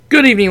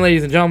Good evening,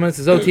 ladies and gentlemen. This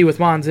is OT with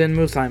Mons in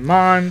Moose. I'm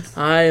Mons.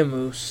 I am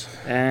Moose.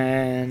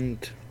 And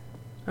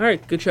all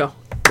right, good show.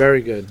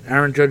 Very good.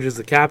 Aaron Judge is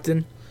the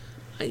captain.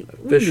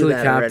 Officially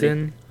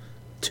captain.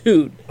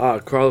 Dude.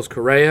 Carlos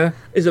Correa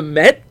is a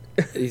Met.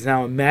 He's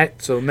now a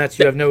Met. So Mets,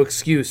 you have no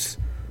excuse.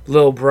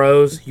 Little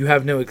bros, you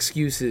have no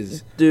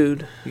excuses.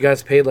 Dude. You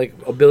guys paid like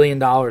 $1 billion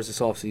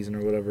this offseason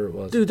or whatever it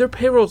was. Dude, their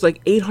payroll is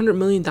like $800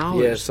 million.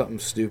 Yeah, something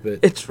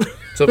stupid. It's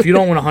so if you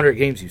don't win 100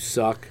 games, you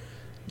suck.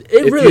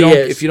 It really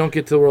is. If you don't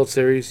get to the World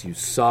Series, you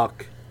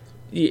suck.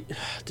 Yeah,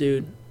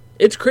 dude,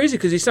 it's crazy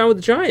because he signed with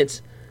the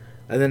Giants.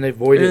 And then they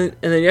voided.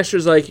 And then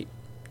yesterday's like,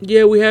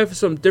 yeah, we have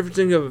some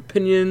differences of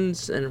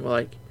opinions. And we're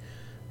like,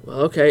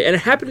 well, okay. And it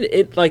happened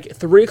at like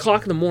 3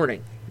 o'clock in the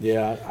morning.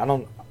 Yeah, I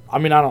don't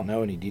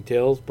know any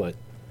details, but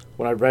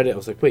when I read it, I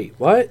was like, wait,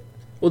 what?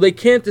 Well, they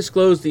can't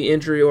disclose the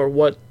injury or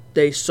what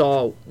they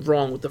saw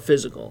wrong with the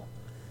physical.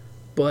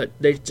 But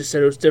they just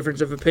said it was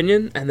difference of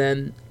opinion. And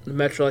then the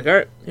Mets were like, all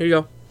right, here you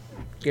go.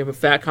 Give him a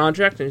fat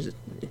contract, and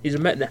he's a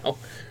Met now.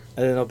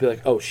 And then they'll be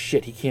like, oh,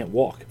 shit, he can't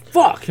walk.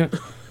 Fuck!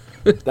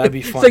 That'd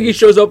be funny. It's like he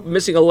shows up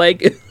missing a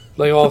leg.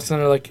 Like, all of a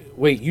sudden, they're like,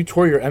 wait, you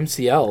tore your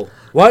MCL.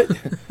 What?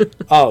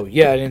 Oh,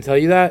 yeah, I didn't tell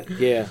you that?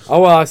 Yeah.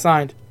 Oh, well, I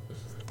signed.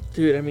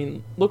 Dude, I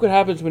mean, look what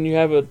happens when you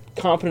have a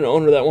competent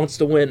owner that wants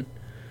to win.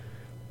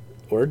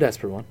 Or a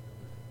desperate one.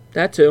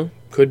 That too.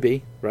 Could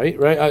be, right?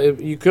 Right?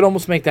 You could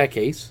almost make that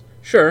case.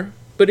 Sure.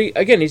 But,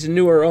 he's a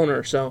newer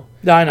owner, so...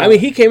 No, I know. I mean,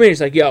 he came in,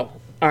 he's like, yo...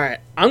 All right,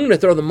 I'm going to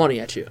throw the money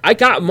at you. I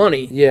got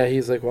money. Yeah,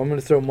 he's like, well, I'm going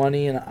to throw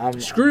money,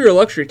 and Screw your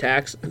luxury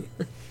tax.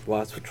 Well,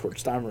 that's what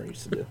George Steinbrenner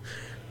used to do.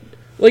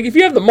 Like, if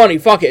you have the money,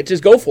 fuck it.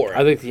 Just go for it.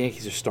 I think the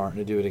Yankees are starting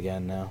to do it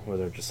again now, where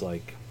they're just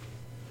like,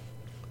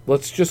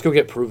 let's just go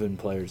get proven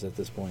players at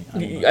this point.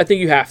 I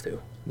think you have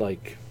to.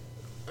 Like...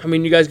 I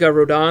mean, you guys got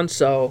Rodon,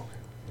 so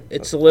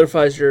it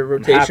solidifies your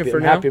rotation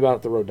for now. I'm happy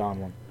about the Rodon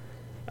one.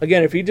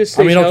 Again, if he just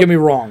stays don't get me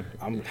wrong.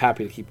 I'm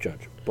happy to keep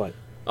Judge, but...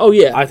 Oh,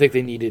 yeah. I think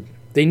they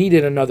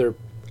needed another...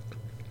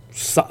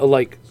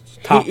 like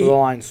top of the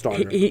line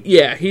starter.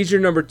 He's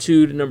your number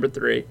 2 to number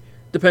 3.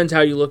 Depends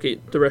how you look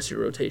at the rest of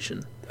your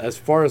rotation. As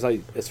far as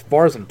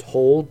I'm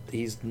told,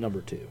 he's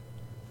number 2.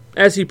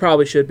 As he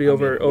probably should be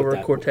over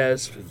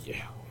Cortez.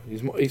 Yeah,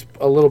 he's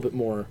a little bit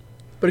more.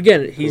 But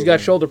again, he's got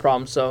shoulder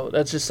problems, so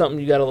that's just something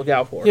you got to look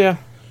out for. Yeah,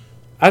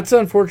 that's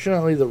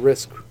unfortunately the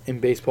risk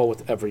in baseball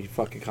with every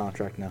fucking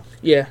contract now.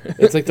 Yeah,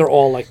 it's like they're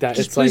all like that.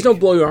 Just please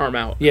don't blow your arm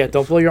out. Yeah,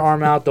 don't blow your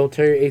arm out. Don't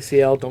tear your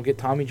ACL. Don't get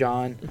Tommy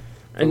John.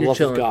 And you're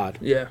chilling. God.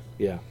 Yeah.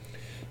 Yeah.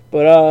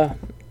 But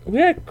we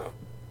had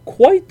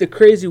quite the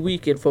crazy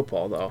week in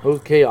football, though. It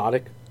was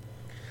chaotic.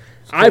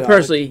 I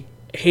personally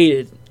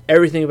hated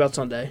everything about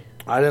Sunday.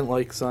 I didn't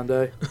like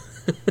Sunday.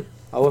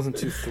 I wasn't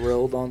too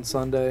thrilled on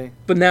Sunday.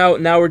 But now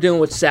we're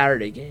dealing with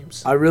Saturday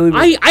games.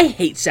 I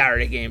hate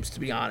Saturday games, to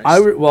be honest.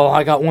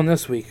 I got one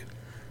this week.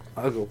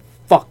 I'll go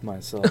fuck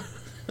myself.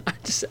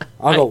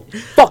 I'll go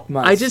fuck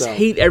myself. I just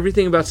hate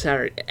everything about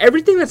Saturday.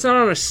 Everything that's not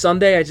on a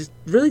Sunday, I just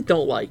really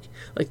don't like.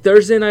 Like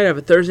Thursday night, I have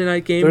a Thursday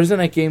night game. Thursday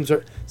night games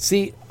are...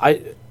 See,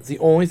 the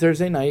only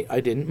Thursday night I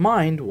didn't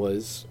mind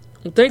was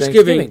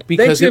Thanksgiving.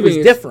 Because it was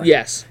different.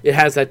 Yes. It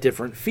has that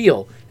different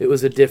feel. It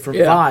was a different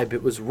vibe.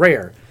 It was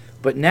rare.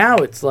 But now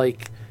it's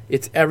like...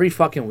 It's every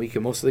fucking week,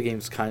 and most of the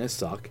games kind of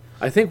suck.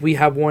 I think we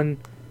have one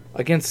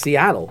against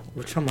Seattle,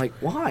 which I'm like,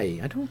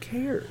 why? I don't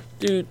care.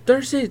 Dude,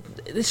 Thursday...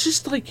 It's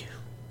just like...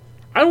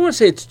 I don't want to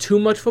say it's too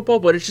much football,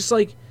 but it's just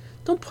like...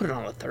 Don't put it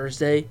on a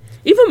Thursday.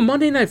 Even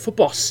Monday Night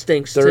Football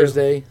stinks,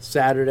 Thursday,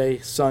 Saturday,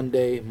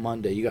 Sunday,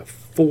 Monday. You got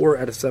 4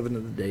 out of 7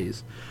 of the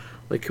days.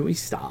 Like, can we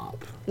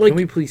stop? Can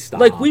we please stop?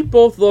 Like, we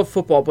both love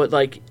football, but,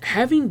 like,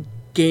 having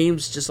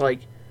games just,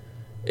 like...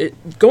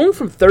 going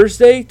from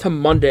Thursday to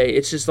Monday,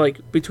 it's just,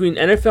 like, between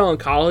NFL and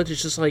college,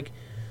 it's just, like...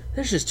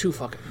 There's just too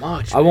fucking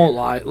much. I won't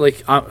lie.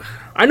 Like,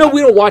 I know we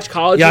don't watch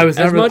college I was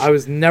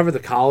never the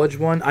college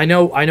one. I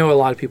know a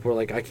lot of people are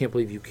like, I can't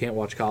believe you can't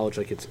watch college.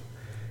 Like,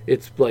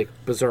 it's like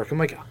berserk. I'm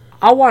like,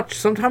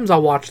 sometimes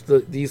I'll watch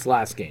these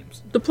last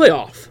games. The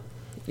playoff.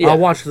 Yeah. I'll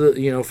watch for the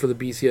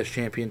BCS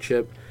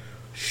championship.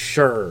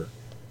 Sure.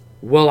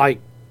 Will I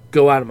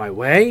go out of my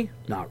way?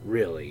 Not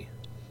really.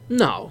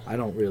 No. I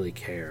don't really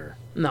care.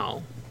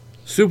 No.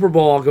 Super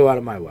Bowl, I'll go out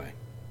of my way.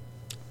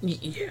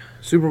 Yeah.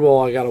 Super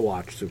Bowl, I gotta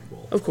watch Super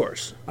Bowl. Of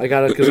course.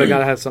 Because I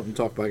gotta have something to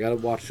talk about. I gotta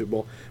watch Super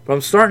Bowl. But I'm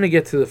starting to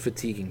get to the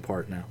fatiguing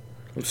part now.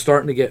 I'm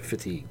starting to get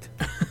fatigued.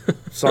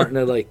 Starting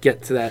to, like,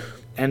 get to that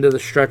end of the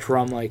stretch where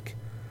I'm like,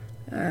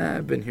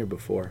 I've been here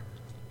before.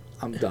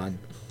 I'm done.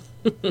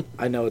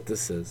 I know what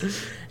this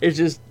is. It's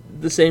just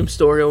the same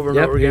story over and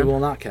over again. You will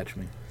not catch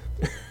me.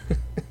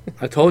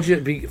 I told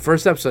you,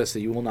 first episode I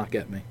said, you will not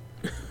get me.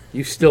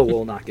 You still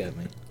will not get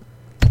me.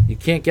 You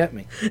can't get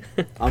me.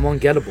 I'm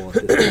ungettable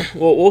at this point.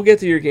 Well, we'll get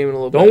to your game in a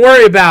little bit. Don't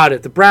worry about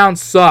it. The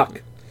Browns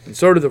suck. And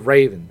so do the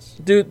Ravens.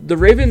 Dude, the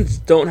Ravens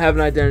don't have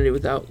an identity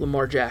without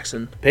Lamar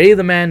Jackson. Pay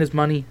the man his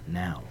money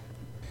now.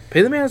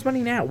 Pay the man his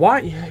money now. Why?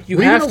 Yeah, what are you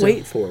going to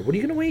wait for? What are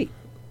you going to wait?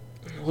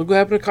 Look what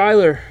happened to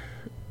Kyler.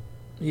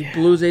 He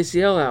blew his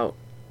ACL out.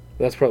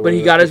 That's probably. But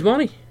he got his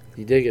money.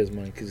 He did get his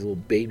money because he's a little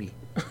baby.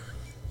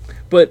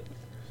 but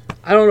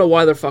I don't know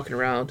why they're fucking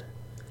around.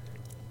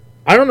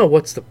 I don't know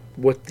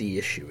what the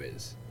issue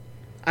is.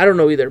 I don't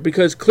know either,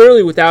 because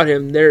clearly without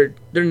him, they're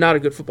not a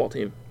good football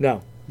team.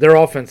 No, their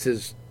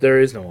offense there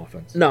is no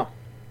offense. No.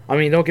 I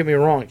mean, don't get me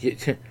wrong.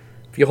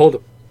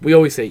 We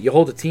always say, you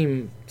hold a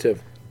team to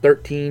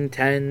 13,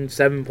 10,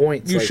 7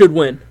 points. You should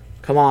win.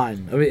 Come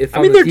on.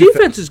 I mean, their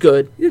defense is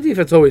good. Their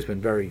defense has always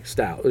been very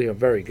stout,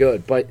 very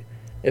good. But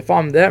if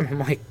I'm them, I'm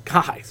like,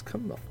 guys,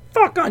 come the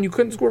fuck on. You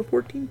couldn't score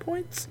 14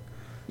 points?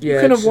 Yeah, you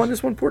couldn't have won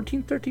this one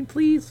 14-13,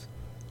 please?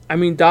 I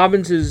mean,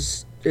 Dobbins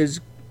is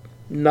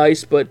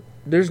nice, but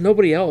there's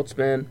nobody else,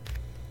 man.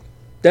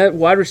 That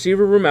wide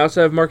receiver room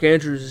outside of Mark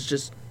Andrews is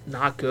just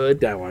not good.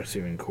 That wide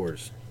receiving core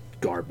is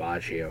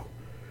garbaggio.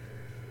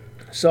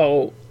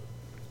 So,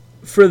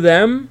 for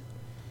them,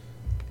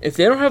 if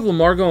they don't have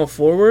Lamar going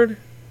forward,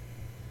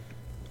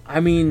 I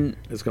mean,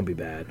 it's going to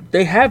be bad.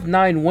 They have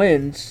 9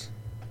 wins.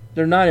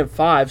 They're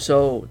 9-5,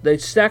 so they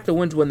stacked the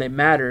wins when they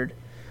mattered.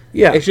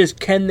 Yeah. It's just,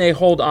 can they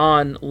hold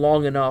on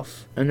long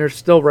enough? And they're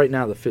still right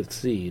now the 5th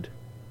seed.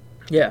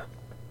 Yeah.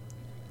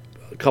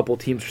 A couple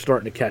teams are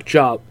starting to catch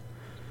up,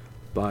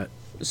 but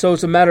so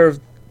it's a matter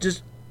of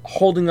just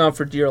holding on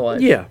for dear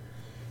life. Yeah.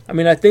 I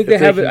mean, I think they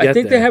have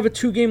a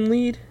 2-game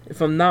lead,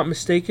 if I'm not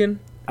mistaken.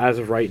 As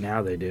of right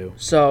now, they do.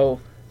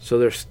 So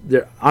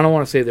they're I don't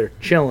want to say they're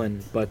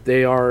chilling, but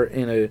they are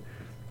in a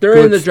they're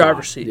in the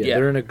driver's seat. Yeah,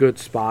 they're in a good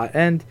spot,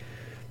 and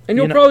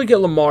you'll probably get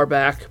Lamar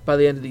back by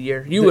the end of the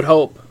year. You would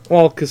hope.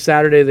 Well, because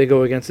Saturday they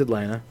go against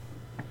Atlanta.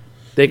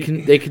 They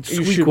could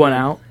squeak one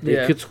out.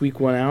 They could squeak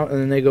one out, and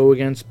then they go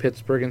against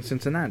Pittsburgh and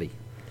Cincinnati.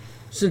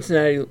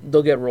 Cincinnati,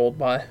 they'll get rolled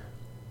by.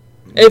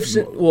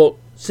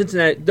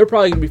 Cincinnati, they're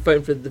probably going to be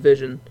fighting for the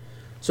division,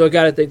 so I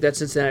got to think that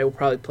Cincinnati will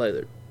probably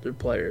play their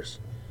players,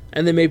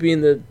 and they may be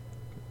in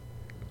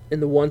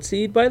the 1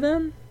 seed by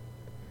then.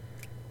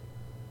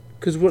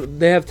 Because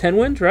they have 10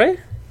 wins, right?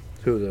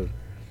 Who, the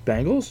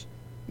Bengals?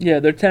 Yeah,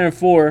 they're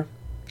 10-4,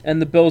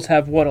 and the Bills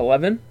have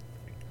 11,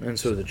 and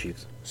so do the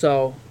Chiefs.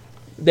 So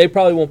they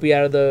probably won't be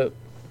out of the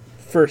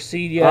 1st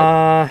seed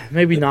yet.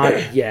 Maybe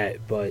not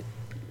yet, but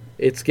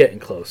it's getting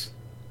close.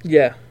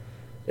 Yeah.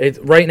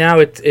 Right now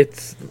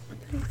is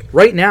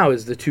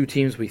the 2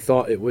 teams we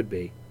thought it would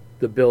be.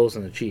 The Bills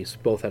and the Chiefs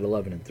both had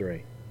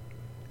 11-3.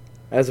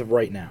 As of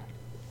right now.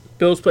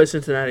 Bills play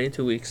Cincinnati in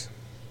 2 weeks.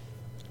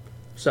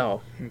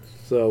 So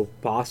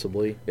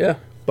possibly. Yeah.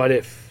 But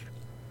if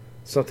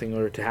something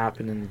were to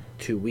happen in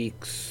 2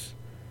 weeks,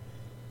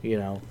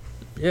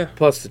 Yeah.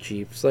 Plus the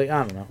Chiefs, I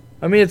don't know.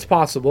 I mean, it's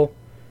possible.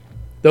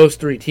 Those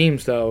 3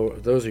 teams, though,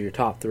 those are your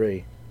top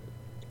 3.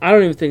 I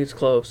don't even think it's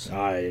close.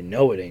 I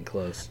know it ain't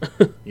close.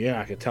 You're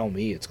not going to tell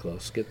me it's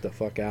close. Get the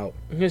fuck out.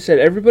 Like I said,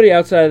 everybody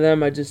outside of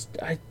them, I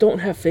don't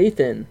have faith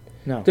in.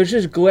 No. There's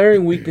just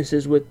glaring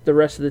weaknesses with the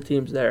rest of the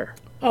teams there.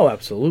 Oh,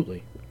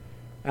 absolutely.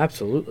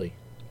 Absolutely.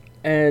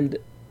 And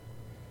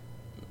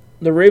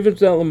the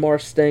Ravens without Lamar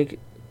stink.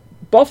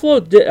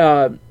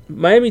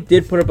 Miami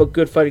did put up a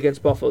good fight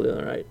against Buffalo the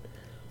other night.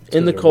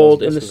 In the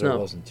cold, in the snow. There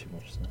wasn't too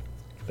much snow.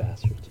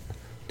 Bastards.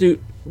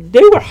 Dude,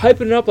 they were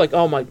hyping it up like,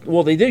 oh my...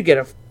 Well, they did get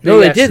a...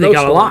 They did. They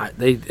got a lot.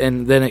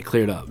 And then it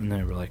cleared up. And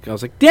they were like... I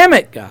was like, damn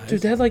it, guys.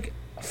 Dude, they had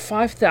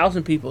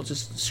 5,000 people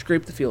just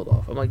scrape the field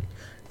off. I'm like,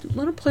 dude,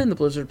 let them play in the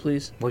blizzard,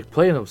 please.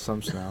 Play in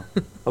some snow.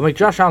 I'm like,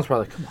 Josh Allen's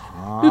probably like, come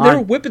on. Dude, they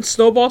were whipping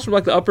snowballs from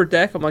the upper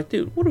deck. I'm like,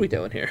 dude, what are we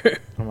doing here?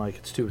 I'm like,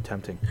 it's too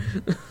tempting.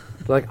 They're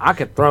like, I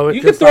could throw it.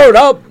 You can throw it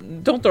up.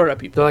 Don't throw it at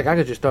people. They're like, I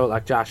could just throw it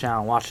like Josh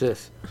Allen. Watch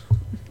this.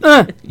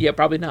 Yeah,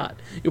 probably not.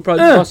 You'll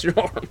probably bust your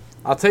arm.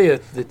 I'll tell you,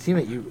 a team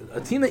that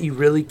you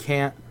really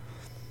can't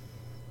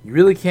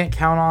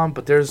count on,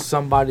 but there's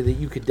somebody that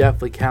you could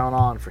definitely count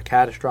on for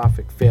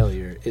catastrophic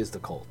failure is the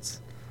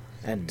Colts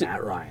and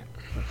Matt Ryan.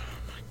 Oh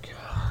my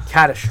god,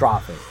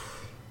 catastrophic.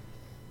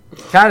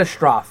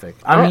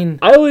 I mean,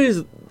 I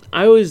always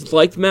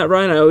liked Matt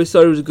Ryan. I always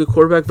thought he was a good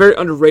quarterback, very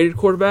underrated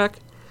quarterback.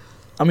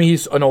 I mean,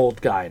 he's an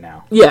old guy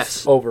now. Yes,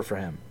 it's over for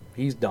him.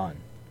 He's done.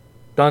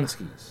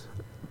 Dunskies.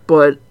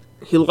 But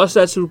he lost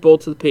that Super Bowl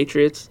to the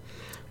Patriots,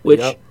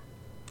 which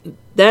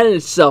that in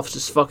itself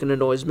just fucking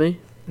annoys me.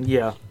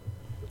 Yeah.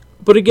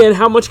 But again,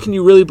 how much can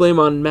you really blame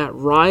on Matt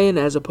Ryan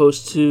as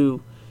opposed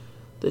to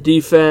the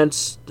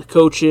defense, the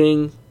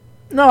coaching?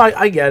 No,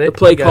 I get it. The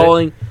play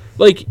calling.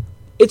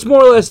 It's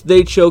more or less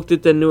they choked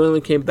it, then New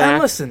England came back.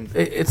 And listen,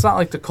 it's not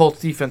like the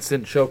Colts defense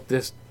didn't choke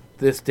this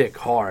dick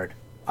hard.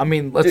 I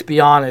mean, let's be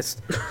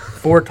honest.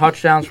 4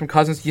 touchdowns from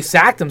Cousins. You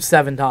sacked him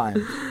 7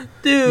 times.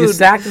 Dude. You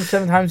sacked him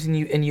 7 times and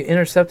you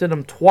intercepted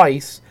him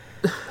twice.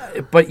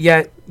 But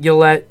yet you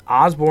let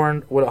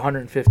Osborne with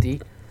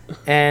 150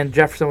 and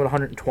Jefferson with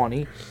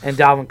 120 and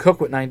Dalvin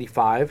Cook with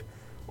 95.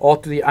 All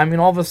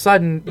of a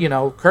sudden,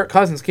 Kirk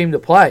Cousins came to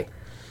play.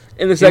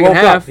 In the second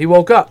half. He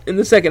woke up. In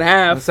the second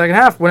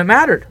half. When it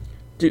mattered.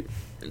 Dude.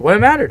 When it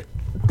mattered.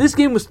 This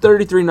game was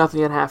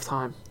 33-0 at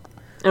halftime.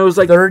 And it was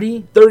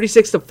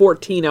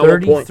 36-14 at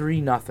one point.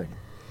 33-0.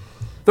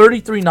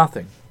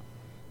 33-0.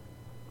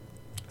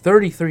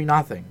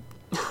 33-0.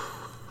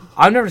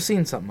 I've never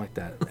seen something like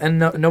that, and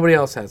nobody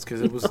else has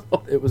because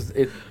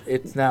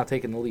it's now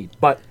taking the lead.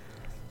 But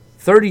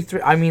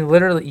 33. I mean,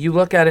 literally, you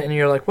look at it and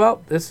you're like,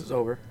 well, this is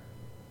over.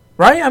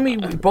 Right? I mean,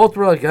 we both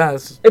were like,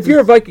 if you're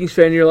a Vikings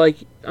fan, you're like,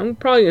 I'm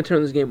probably going to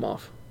turn this game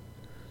off.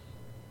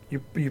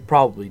 You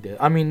probably did.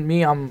 I mean,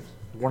 me, I'm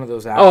one of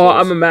those assholes. Oh,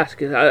 I'm a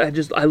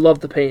masochist. I love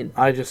the pain.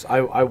 I watch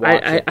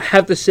it. I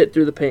have to sit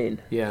through the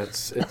pain. Yeah,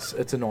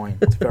 it's annoying.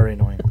 It's very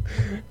annoying.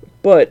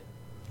 But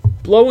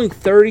blowing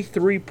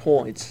 33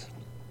 points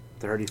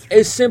 33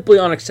 is simply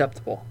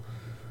unacceptable.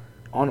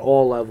 On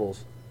all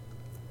levels.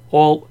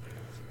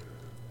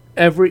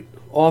 Every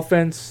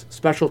offense,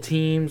 special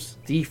teams,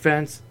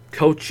 defense,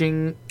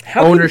 coaching,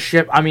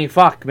 ownership. I mean,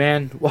 fuck,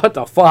 man. What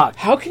the fuck?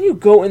 How can you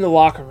go in the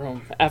locker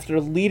room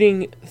after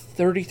leading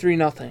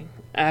 33-0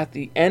 at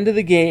the end of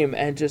the game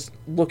and just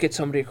look at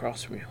somebody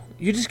across from you?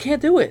 You just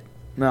can't do it.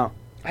 No.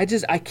 I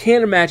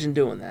can't imagine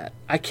doing that.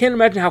 I can't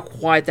imagine how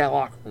quiet that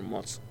locker room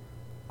was.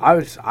 I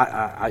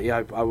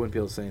wouldn't be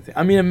able to say anything.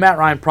 I mean, and Matt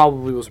Ryan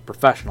probably was a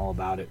professional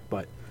about it,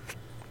 but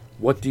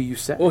what do you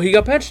say? Well, he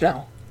got benched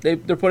now. They're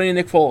putting in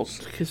Nick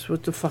Foles. Because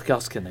what the fuck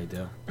else can they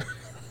do?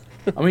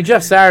 I mean,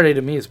 Jeff Saturday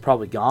to me is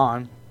probably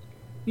gone.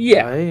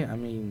 Yeah. Right? I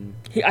mean,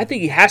 I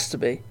think he has to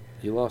be.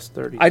 He lost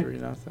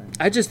 33-0.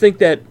 I just think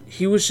that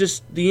he was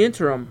just the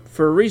interim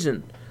for a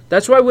reason.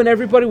 That's why when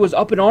everybody was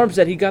up in arms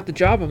that he got the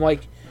job, I'm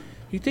like,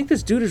 you think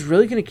this dude is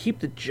really going to keep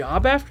the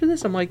job after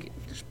this? I'm like,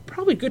 there's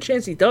probably a good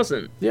chance he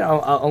doesn't. Yeah,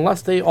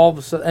 unless they all of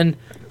a sudden... And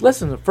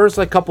listen, the first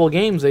couple of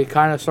games, they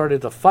kind of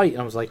started to fight,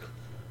 and I was like,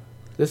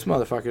 this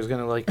motherfucker's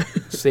going to,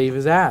 save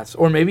his ass.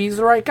 Or maybe he's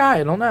the right guy,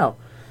 I don't know.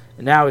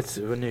 And now he's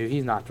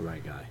not the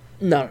right guy.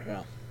 No.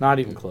 Not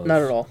even close.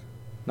 Not at all.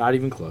 Not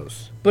even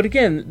close. But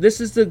again,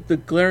 this is the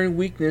glaring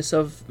weakness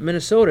of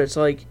Minnesota. It's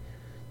like,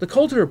 the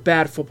Colts are a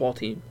bad football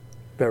team.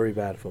 Very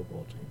bad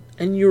football team.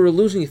 And you were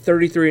losing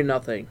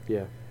 33-0.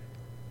 Yeah.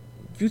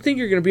 You think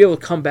you're going to be able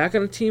to come back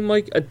on a team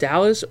like a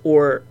Dallas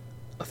or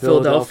a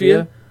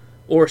Philadelphia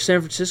or San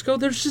Francisco?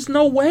 There's just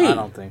no way. I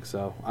don't think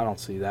so. I don't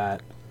see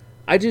that.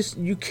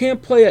 You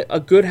can't play a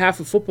good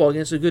half of football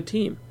against a good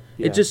team.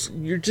 Yeah.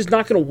 You're just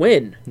not going to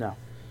win. No.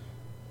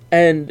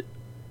 And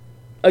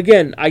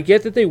again, I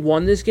get that they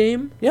won this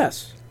game.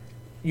 Yes.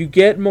 You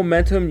get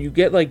momentum, you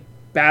get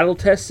battle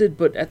tested,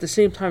 but at the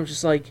same time,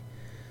 it's just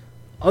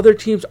other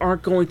teams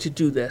aren't going to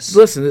do this.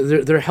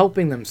 Listen, they're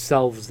helping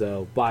themselves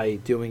though by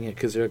doing it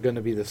because they're going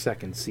to be the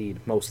second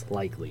seed most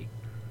likely.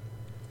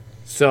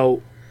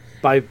 So,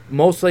 by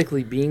most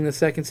likely being the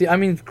second seed, I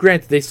mean,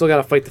 granted, they still got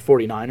to fight the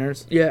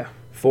 49ers. Yeah.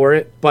 For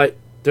it, but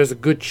there's a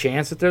good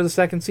chance that they're the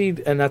second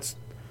seed, and that's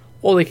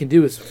all they can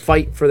do is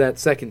fight for that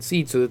second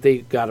seed so that they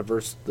got to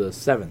verse the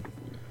seventh.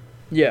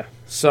 Yeah.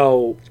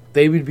 So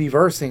they would be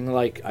versing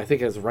I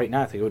think as of right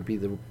now, I think it would be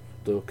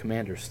the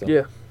Commanders still.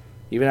 Yeah.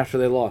 Even after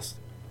they lost.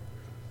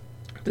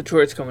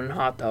 Detroit's coming in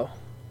hot though.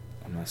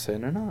 I'm not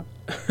saying they're not.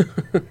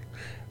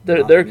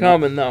 They're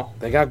coming though.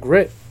 They got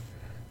grit.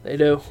 They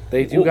do.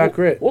 They got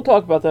grit. We'll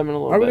talk about them in a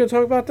little bit. Are we going to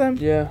talk about them?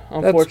 Yeah,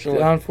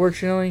 unfortunately.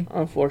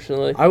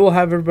 Unfortunately. I will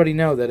have everybody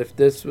know that if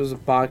this was a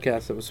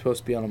podcast that was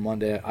supposed to be on a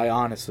Monday, I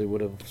honestly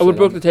would have... I would have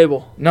broke the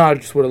table. No, I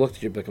just would have looked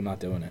at you like, I'm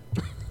not doing it.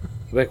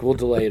 Like, we'll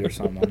delay it or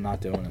something. I'm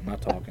not doing it. I'm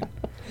not talking.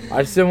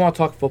 I just didn't want to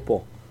talk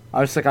football.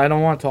 I was like, I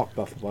don't want to talk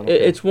about football.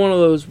 It's one of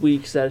those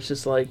weeks that it's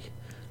just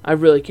I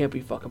really can't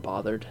be fucking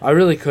bothered. I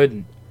really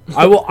couldn't.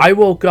 I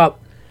woke up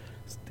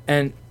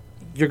and...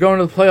 You're going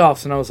to the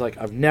playoffs, and I was like,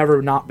 I've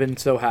never not been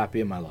so happy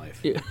in my life.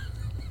 Yeah.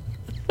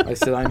 I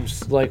said, I'm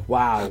just like,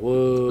 wow,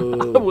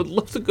 whoa. I would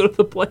love to go to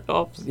the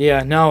playoffs.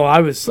 Yeah, no,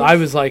 I was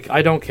like,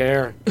 I don't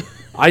care.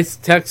 I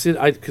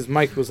texted, because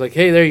Mike was like,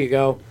 hey, there you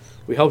go.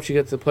 We helped you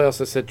get to the playoffs.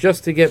 I said,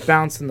 just to get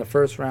bounced in the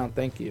first round,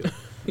 thank you.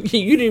 You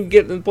didn't even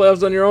get in the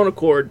playoffs on your own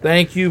accord.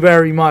 Thank you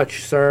very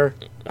much, sir.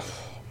 Oh,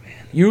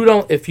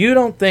 man. If you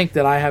don't think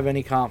that I have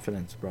any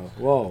confidence, bro,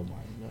 whoa,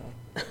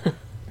 my God.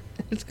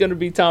 It's going to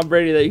be Tom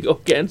Brady that you go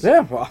against.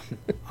 Yeah, well,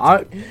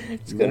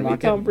 it's going to be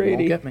Tom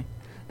Brady. You won't get me.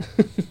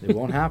 It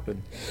won't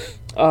happen.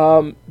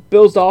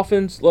 Bills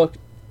Dolphins. Look,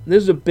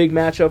 this is a big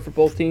matchup for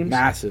both teams.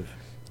 Massive.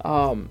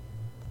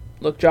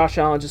 Look, Josh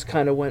Allen just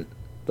kind of went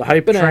the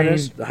hype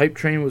bananas. train. The hype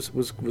train was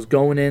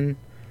going in,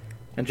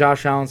 and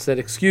Josh Allen said,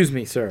 "Excuse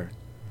me, sir.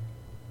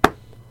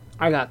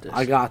 I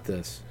got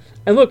this."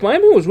 And look,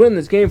 Miami was winning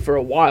this game for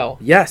a while.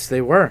 Yes,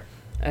 they were.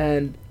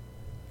 And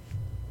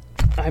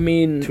I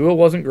mean, Tua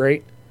wasn't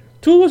great.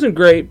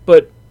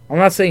 But I'm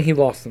not saying he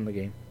lost in the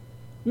game.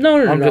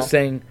 No. I'm just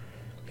saying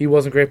he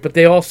wasn't great. But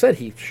they all said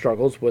he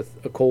struggles with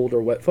a cold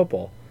or wet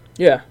football.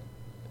 Yeah.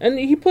 And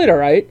he played all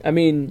right. I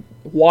mean,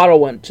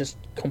 Waddle went just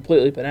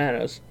completely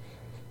bananas.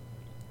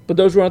 But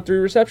those were on 3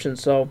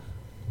 receptions, so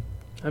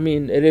I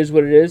mean, it is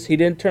what it is. He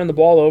didn't turn the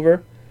ball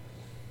over.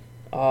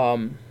 I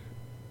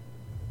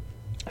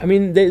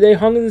mean, they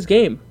hung in this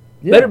game.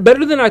 Yeah.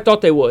 Better than I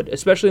thought they would,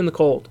 especially in the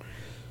cold.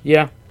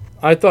 Yeah.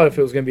 I thought if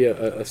it was going to be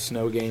a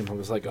snow game, I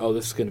was like, oh,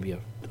 this is going to be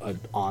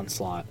an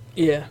onslaught.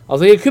 Yeah. I was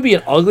like, it could be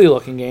an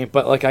ugly-looking game,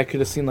 but I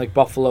could have seen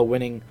Buffalo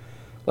winning,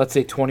 let's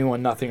say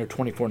 21-0 or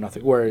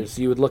 24-0, whereas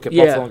you would look at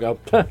Buffalo and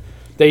go,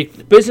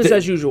 business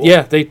as usual.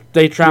 Yeah,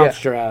 they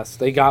trounced your ass.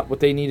 They got what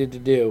they needed to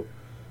do.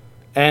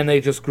 and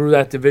they just grew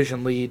that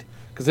division lead.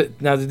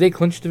 Now, did they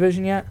clinch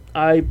division yet?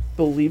 I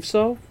believe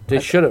so. They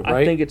should have,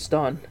 right? I think it's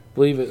done.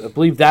 I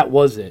believe that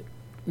was it.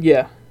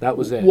 Yeah. That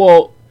was it.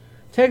 Well,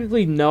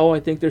 technically, no. I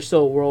think there's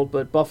still a world,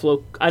 but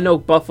I know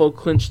Buffalo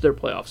clinched their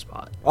playoff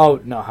spot. Oh,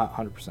 no,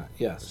 100%.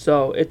 Yes.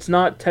 So it's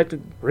not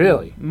technically.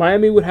 Really?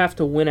 Miami would have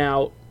to win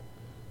out,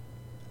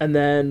 and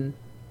then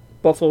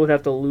Buffalo would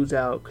have to lose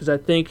out, because I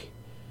think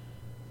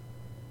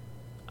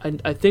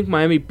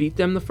Miami beat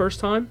them the first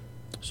time.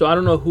 So I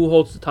don't know who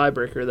holds the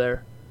tiebreaker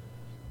there.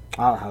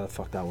 I don't know how the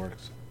fuck that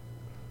works.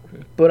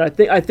 But I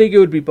think it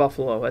would be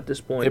Buffalo at this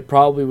point. It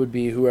probably would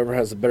be whoever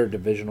has a better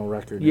divisional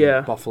record.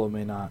 Yeah. Buffalo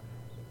may not.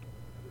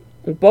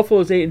 Well,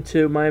 Buffalo's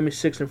 8-2, Miami's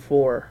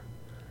 6-4.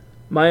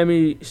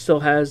 Miami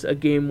still has a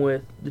game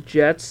with the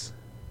Jets,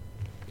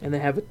 and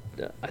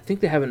I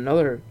think they have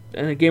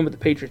a game with the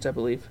Patriots, I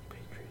believe.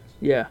 Patriots.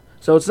 Yeah.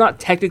 So it's not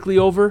technically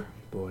over.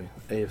 Boy,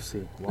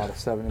 AFC. A lot of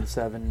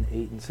 7-7,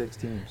 8-6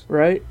 teams.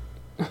 Right?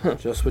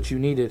 Just what you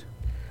needed.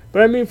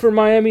 But I mean, for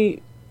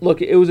Miami,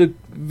 look, it was a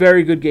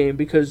very good game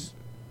because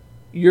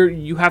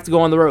you have to go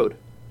on the road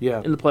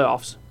Yeah. in the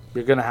playoffs.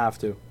 You're going to have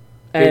to.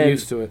 Get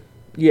used to it.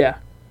 Yeah.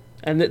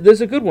 And this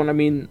is a good one. I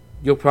mean,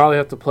 you'll probably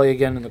have to play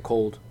again in the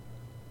cold.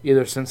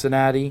 Either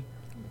Cincinnati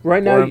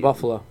right now, or in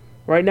Buffalo.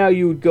 Right now,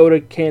 you would go to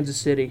Kansas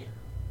City.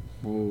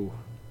 Ooh.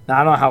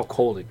 Now, I don't know how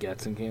cold it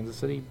gets in Kansas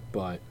City,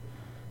 but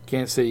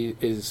Kansas City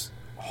is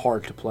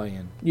hard to play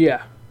in.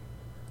 Yeah.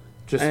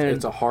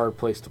 It's a hard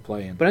place to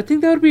play in. But I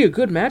think that would be a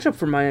good matchup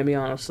for Miami,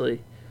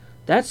 honestly.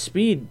 That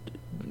speed,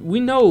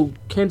 we know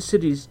Kansas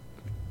City's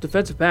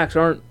defensive backs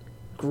aren't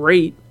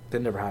great. They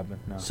never have been.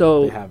 No,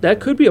 so that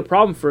could be a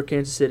problem for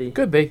Kansas City.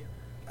 Could be.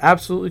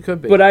 Absolutely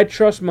could be. But I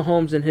trust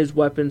Mahomes and his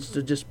weapons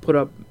to just put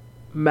up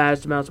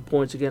massive amounts of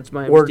points against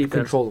Miami's defense. Or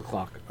control the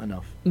clock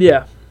enough.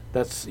 Yeah.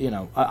 That's,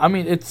 I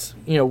mean, it's,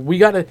 we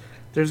got to,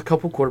 there's a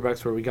couple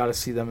quarterbacks where we got to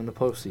see them in the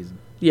postseason.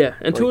 Yeah,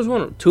 and Tua's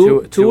one.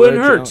 Tua and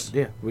Hurts.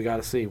 Yeah, we got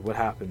to see what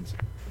happens.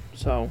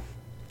 So,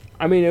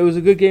 I mean, it was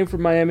a good game for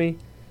Miami,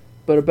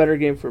 but a better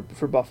game for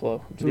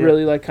Buffalo to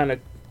really kind of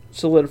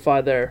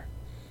solidify their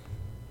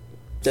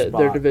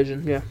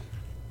division. Yeah.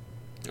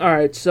 All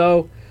right,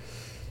 so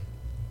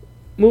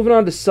moving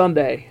on to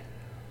Sunday.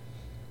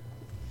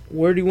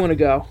 Where do you want to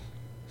go?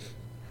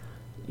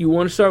 You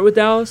want to start with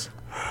Dallas,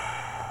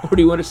 or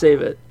do you want to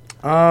save it?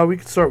 We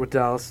could start with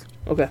Dallas.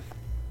 Okay.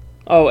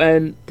 Oh,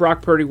 and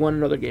Brock Purdy won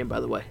another game, by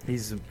the way.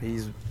 He's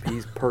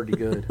pretty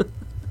good.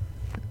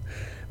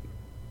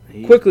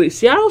 Quickly,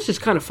 Seattle's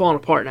just kind of falling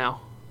apart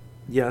now.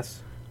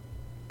 Yes.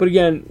 But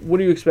again, what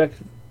do you expect?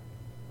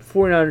 The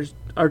 49ers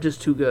are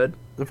just too good.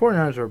 The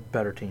 49ers are a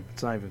better team.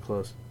 It's not even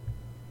close.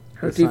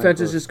 Their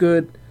defense is just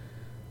good.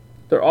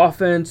 Their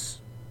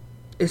offense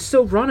is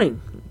still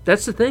running.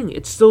 That's the thing.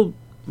 It's still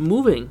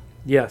moving.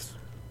 Yes.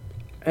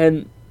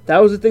 And that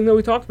was the thing that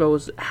we talked about,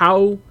 was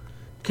how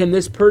can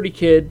this Purdy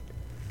kid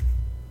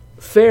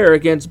fare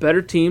against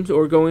better teams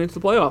or going into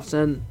the playoffs?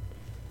 And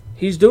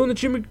he's doing the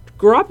Jimmy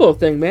Garoppolo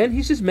thing, man.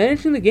 He's just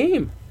managing the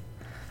game.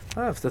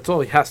 If that's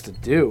all he has to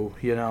do,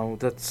 if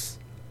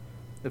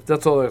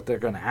that's all that they're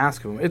going to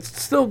ask of him,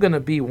 it's still going to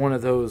be one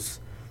of those,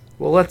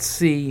 well, let's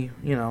see,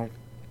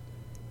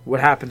 what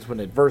happens when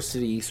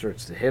adversity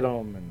starts to hit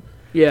him. And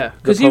yeah,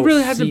 because he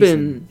really hasn't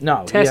been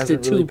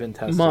tested really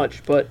too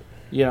much. But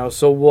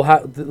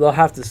so they'll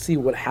have to see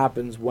what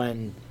happens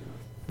when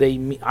they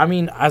meet. I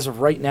mean, as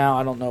of right now,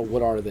 I don't know,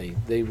 what are they?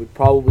 They would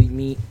probably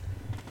meet.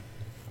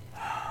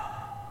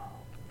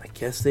 I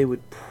guess they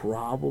would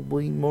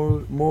probably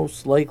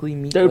most likely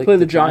meet. They would play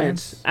the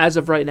Giants. As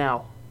of right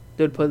now,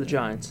 they would play the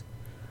Giants.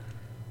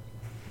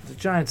 The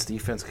Giants'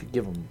 defense could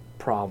give them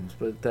problems,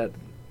 but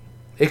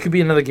it could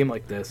be another game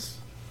like this.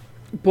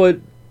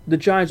 But the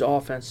Giants'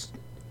 offense,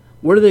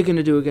 what are they going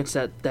to do against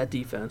that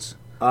defense?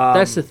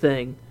 That's the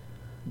thing.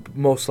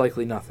 Most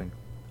likely nothing.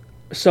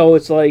 So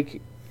it's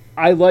like,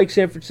 I like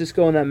San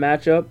Francisco in that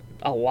matchup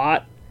a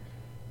lot.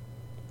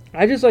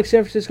 I just like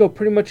San Francisco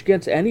pretty much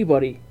against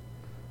anybody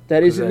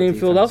that isn't named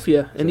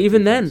Philadelphia. And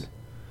even then,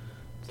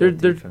 their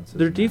defense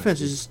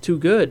is too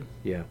good.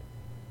 Yeah.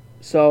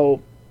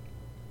 So,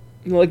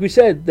 like we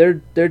said,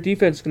 their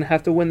defense is going to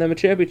have to win them a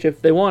championship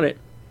if they want it.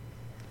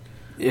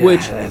 Yeah,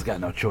 which has got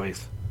no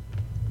choice.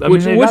 They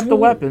got the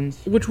weapons.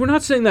 Which we're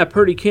not saying that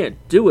Purdy can't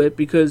do it,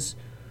 because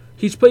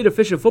he's played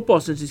efficient football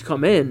since he's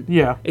come in.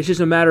 Yeah. It's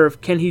just a matter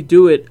of, can he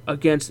do it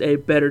against a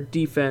better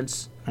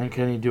defense? And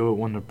can he do it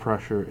when the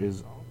pressure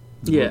is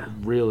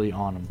really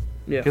on him?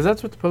 Yeah. Because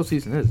that's what the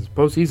postseason is.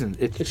 Postseason,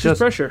 it's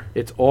just pressure.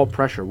 It's all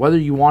pressure. Whether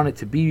you want it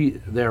to be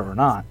there or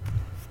not,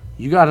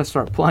 you got to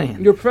start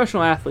playing. You're a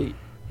professional athlete.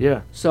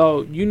 Yeah.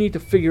 So you need to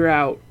figure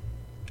out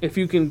if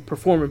you can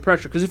perform in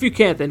pressure. Because if you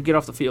can't, then get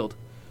off the field.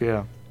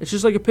 Yeah. It's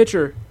just like a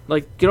pitcher.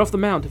 Like, get off the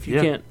mound if you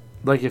can't.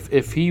 Like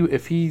if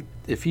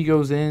he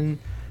goes in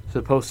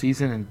to the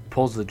postseason and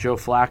pulls the Joe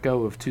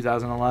Flacco of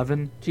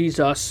 2011.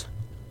 Jesus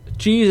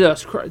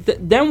Christ.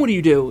 Then what do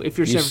you do if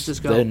you're San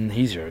Francisco? Then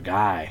he's your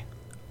guy.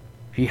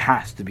 He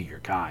has to be your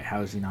guy.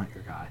 How is he not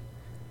your guy?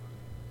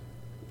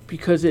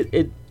 Because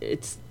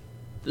it's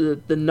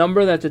the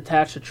number that's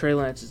attached to Trey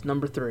Lance is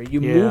number 3.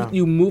 Yeah.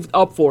 You moved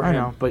up for I him.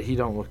 know, but he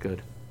don't look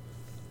good.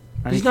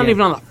 And He's he not can't-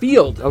 even on the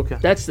field. Okay.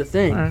 That's the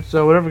thing. All right,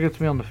 so whatever gets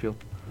me on the field.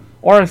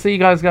 Or I see you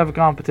guys have a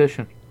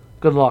competition.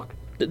 Good luck.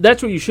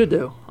 That's what you should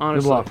do,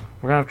 honestly. Good luck.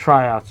 We're going to have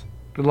tryouts.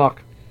 Good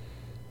luck.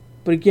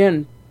 But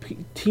again,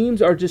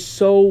 teams are just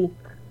so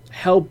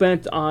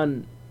hell-bent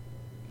on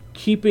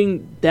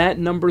keeping that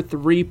number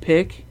 3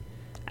 pick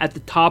at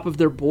the top of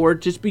their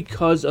board just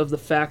because of the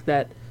fact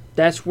that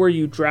that's where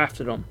you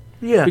drafted them.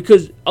 Yeah.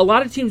 Because a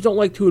lot of teams don't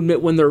like to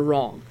admit when they're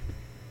wrong.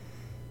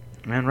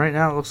 And right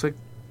now it looks like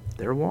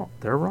they're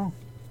wrong.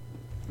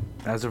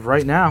 As of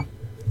right now.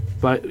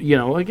 But,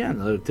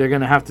 again, they're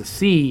going to have to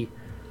see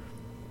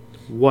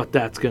what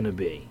that's going to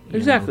be.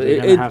 Exactly.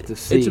 They're going to have to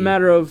see. It's a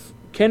matter of,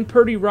 can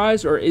Purdy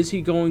rise or is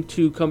he going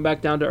to come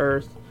back down to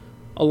earth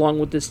along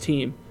with this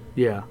team?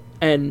 Yeah.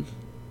 And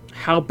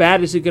how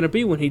bad is it going to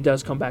be when he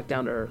does come back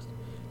down to earth?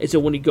 Is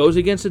it when he goes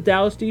against a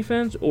Dallas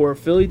defense or a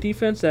Philly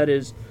defense that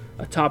is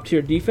a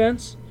top-tier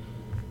defense?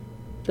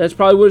 That's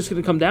probably what it's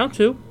going to come down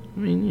to. I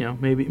mean,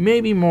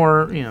 maybe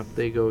more, if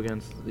they go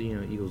against the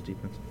Eagles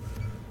defense.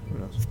 Who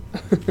knows?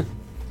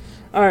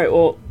 All right,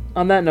 well,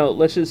 on that note,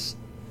 let's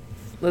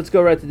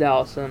go right to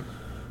Dallas then.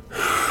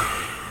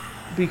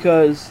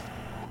 Because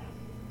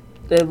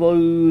they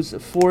lose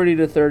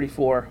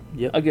 40-34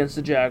 Yep. against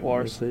the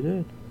Jaguars. Yes, they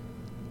did.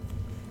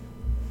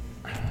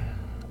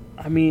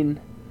 I mean,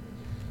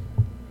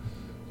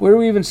 where do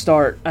we even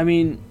start? I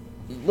mean,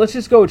 let's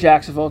just go with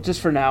Jacksonville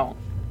just for now.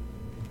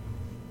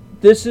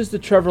 This is the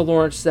Trevor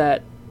Lawrence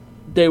that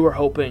they were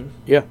hoping.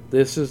 Yeah,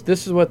 this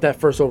is what that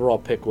first overall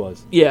pick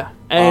was. Yeah,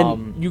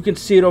 and you can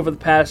see it over the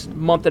past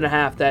month and a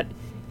half that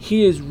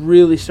he is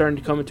really starting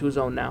to come into his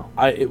own now.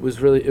 It was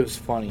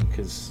funny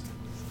because,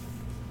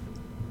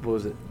 what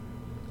was it?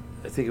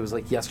 I think it was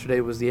like yesterday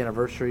was the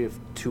anniversary of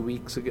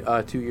 2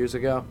 years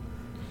ago,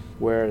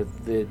 where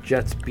the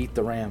Jets beat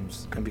the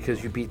Rams, and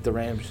because you beat the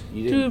Rams,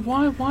 you didn't.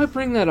 Dude, why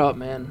bring that up,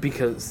 man?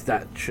 Because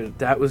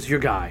that was your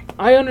guy.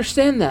 I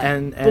understand that.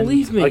 And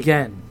believe me.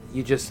 Again,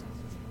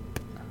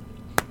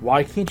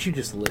 why can't you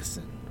just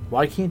listen?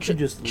 Why can't you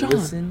just John.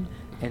 listen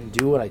and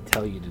do what I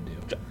tell you to do?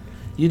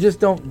 You just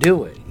don't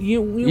do it.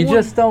 You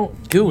just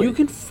don't do it. You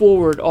can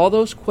forward all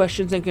those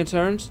questions and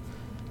concerns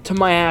to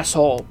my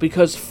asshole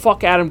because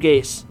fuck Adam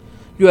Gase.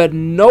 You had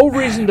no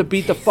reason to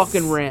beat the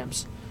fucking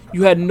Rams.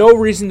 You had no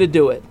reason to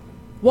do it.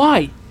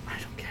 Why? I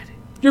don't get it.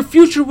 Your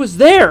future was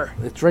there.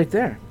 It's right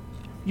there.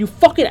 You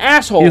fucking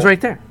asshole. He was right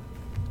there.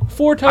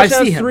 4 I see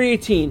touchdowns, him.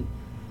 318.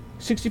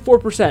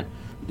 64%.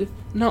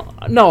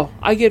 No,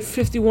 I get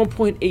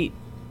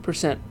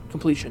 51.8%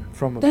 completion.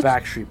 From a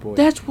That's- Backstreet Boy.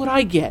 That's what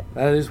I get.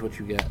 That is what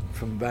you get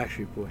from a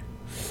Backstreet Boy.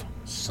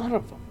 Son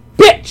of a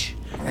bitch.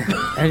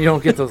 And you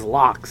don't get those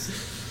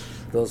locks.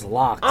 Those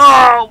locks.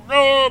 Oh,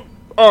 man.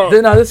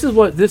 No, this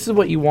is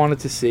what you wanted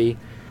to see.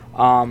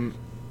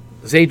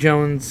 Zay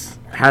Jones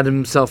had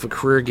himself a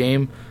career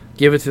game.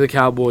 Give it to the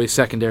Cowboys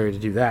secondary to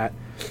do that.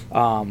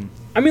 I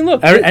mean,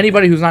 look.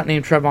 Anybody who's not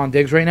named Trevon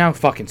Diggs right now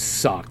fucking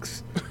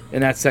sucks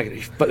in that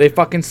secondary. But they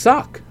fucking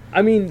suck.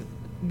 I mean,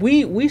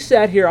 we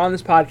sat here on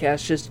this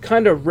podcast just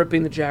kind of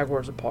ripping the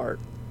Jaguars apart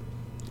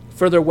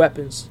for their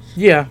weapons.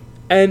 Yeah.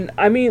 And,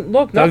 I mean,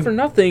 look, not for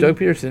nothing. Doug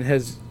Peterson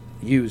has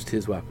used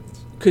his weapons.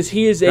 Because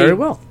he is very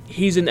well.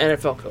 He's an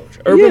NFL coach.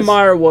 Urban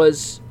Meyer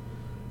was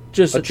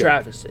just a joke.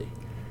 travesty.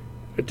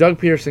 But Doug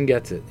Peterson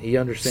gets it. He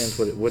understands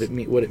what it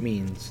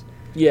means.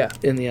 Yeah.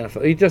 In the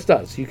NFL. He just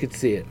does. You could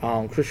see it.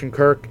 Christian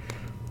Kirk,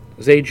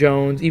 Zay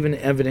Jones, even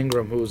Evan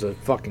Ingram, who was a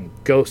fucking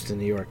ghost in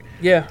New York.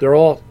 Yeah. They're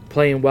all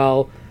playing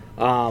well.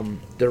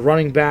 Their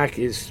running back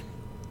is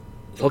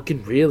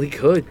looking really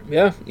good.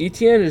 Yeah.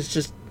 ETN is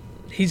just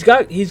he's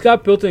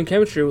got built-in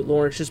chemistry with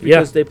Lawrence just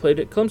because they played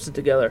at Clemson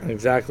together.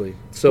 Exactly.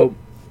 So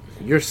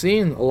you're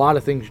seeing a lot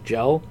of things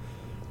gel,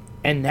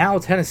 and now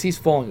Tennessee's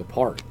falling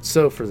apart.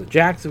 So for the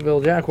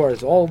Jacksonville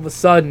Jaguars, all of a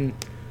sudden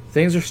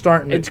things are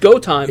starting to... It's go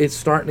time. It's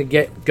starting to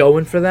get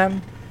going for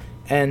them,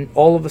 and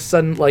all of a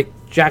sudden, like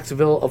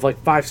Jacksonville of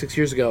like 5-6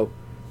 years ago,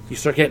 you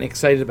start getting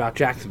excited about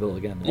Jacksonville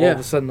again. All of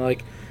a sudden,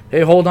 like,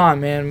 hey, hold on,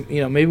 man,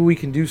 maybe we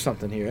can do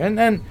something here. And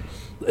then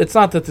it's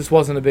not that this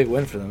wasn't a big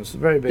win for them. It's a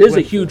very big win. It is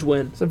a huge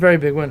win. It's a very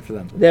big win for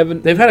them.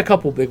 They've had a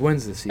couple big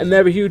wins this season. And they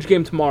have a huge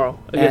game tomorrow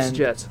against the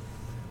Jets.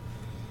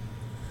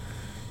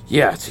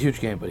 Yeah, it's a huge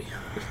game, buddy.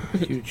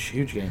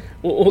 huge game.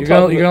 You're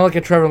gonna look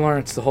at Trevor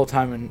Lawrence the whole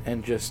time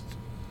and just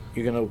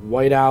you're gonna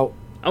white out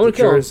the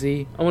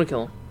jersey. I want to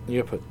kill him.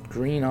 You're gonna put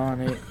green on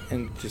it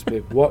and just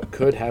be like, what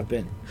could have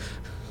been.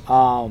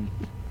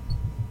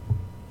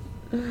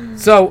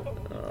 So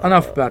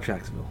enough about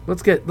Jacksonville.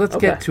 Let's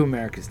get to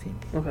America's team.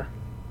 Okay.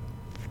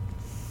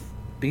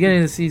 Beginning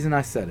of the season,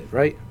 I said it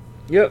right.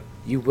 Yep.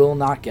 You will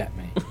not get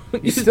me.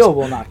 You still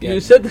will not get me. You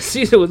said the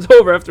season was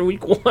over after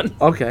week 1.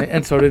 Okay,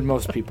 and so did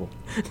most people.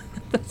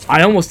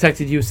 I almost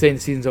texted you saying the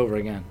season's over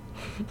again.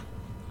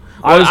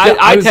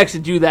 I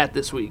texted you that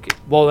this week.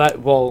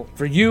 Well,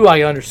 for you,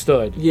 I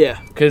understood. Yeah.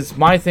 Because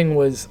my thing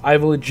was, I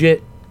have a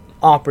legit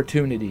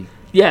opportunity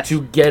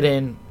to get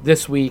in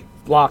this week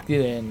locked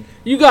it in.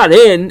 You got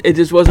in. It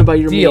just wasn't by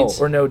your Deal means.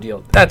 or no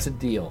deal. That's a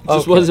deal. It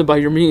just wasn't by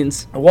your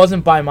means. It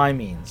wasn't by my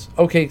means.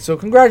 Okay, so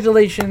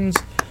congratulations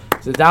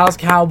to the Dallas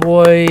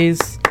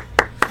Cowboys,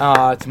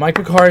 to Mike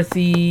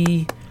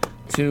McCarthy,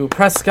 to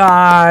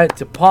Prescott,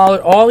 to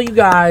Pollard, all you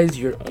guys.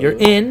 You're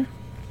in.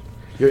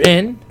 You're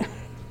in.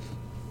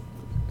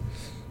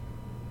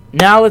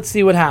 Now let's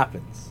see what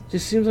happens.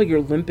 Just seems like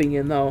you're limping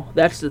in, though.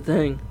 That's the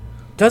thing.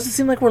 Does it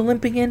seem like we're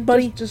limping in,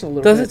 buddy? Just a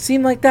little Does bit. it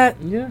seem like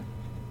that? Yeah.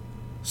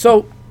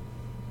 So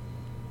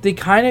they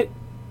kind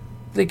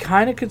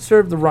of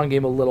conserved the run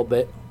game a little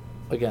bit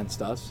against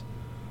us.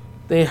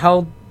 They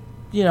held,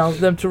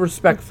 them to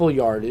respectful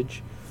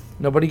yardage.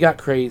 Nobody got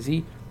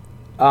crazy.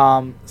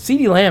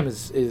 CeeDee Lamb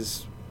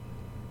is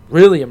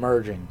really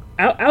emerging.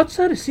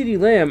 Outside of CeeDee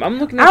Lamb, I'm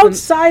looking at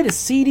Outside of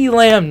CeeDee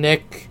Lamb,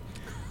 Nick.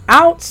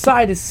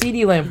 Outside of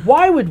CeeDee Lamb,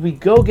 why would we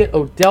go get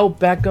Odell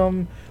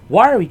Beckham?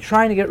 Why are we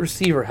trying to get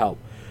receiver help?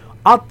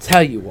 I'll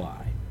tell you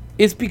why.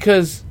 It's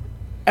because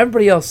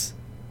everybody else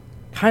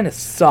kind of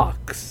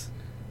sucks.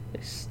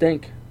 They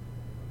stink.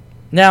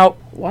 Now,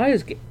 Why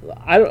is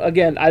I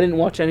didn't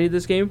watch any of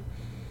this game,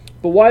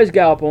 but why is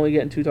Gallup only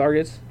getting 2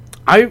 targets?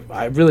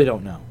 I really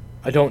don't know.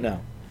 I don't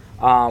know.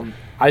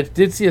 I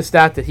did see a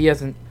stat that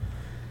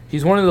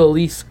he's one of the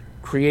least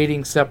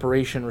creating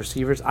separation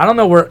receivers. I don't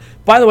know where,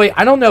 by the way,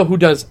 I don't know who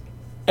does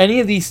any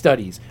of these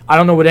studies. I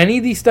don't know what any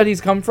of these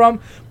studies come from,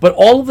 but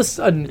all of a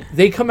sudden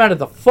they come out of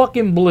the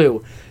fucking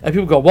blue and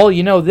people go,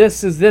 well,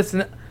 this is this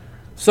and that.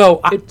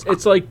 So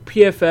It's like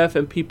PFF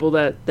and people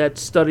that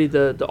study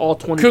the all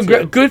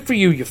 22. good for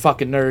you, you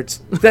fucking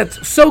nerds.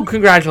 That's so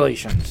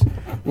congratulations.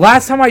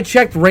 Last time I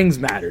checked, rings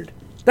mattered.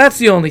 That's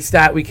the only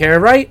stat we care,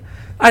 right?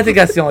 I think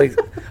that's the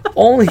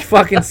only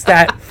fucking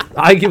stat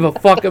I give a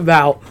fuck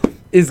about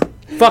is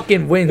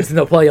fucking wins in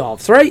the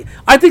playoffs, right?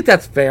 I think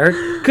that's fair.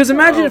 Because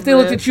imagine if they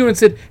looked at you and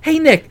said, hey,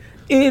 Nick,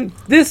 in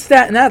this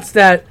stat and that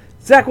stat,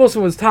 Zach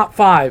Wilson was top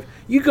 5.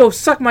 You go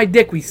suck my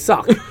dick, we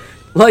suck.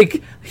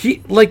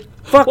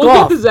 Fuck We'll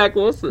off. get to Zach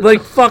Wilson.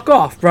 Fuck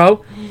off,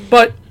 bro.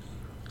 But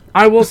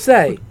I will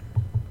say,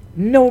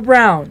 Noah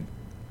Brown,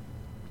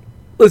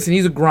 listen,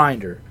 he's a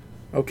grinder,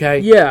 okay?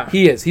 Yeah.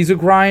 He is. He's a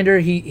grinder.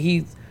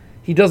 He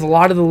does a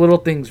lot of the little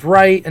things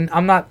right, and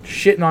I'm not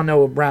shitting on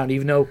Noah Brown,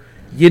 even though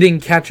you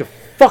didn't catch a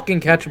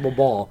fucking catchable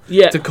ball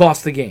to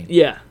cost the game.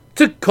 Yeah.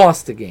 To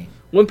cost the game.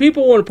 When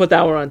people want to put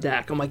that one on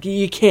Dak, I'm like,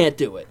 you can't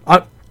do it.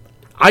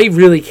 I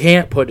really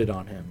can't put it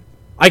on him.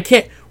 I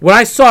can't. When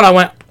I saw it, I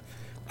went,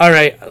 all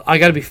right, I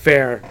got to be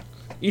fair.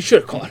 You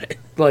should have caught it.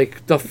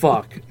 The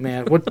fuck,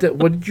 man. What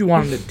did you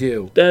want him to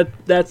do?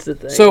 That's the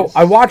thing. So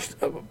I watched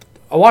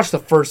the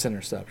first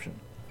interception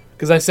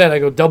because I said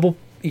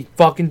he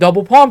fucking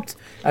double pumped.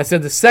 I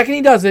said the second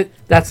he does it,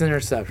 that's an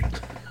interception.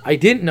 I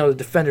didn't know the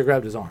defender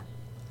grabbed his arm.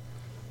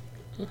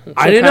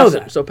 I didn't know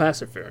that. So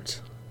pass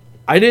interference.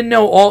 I didn't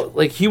know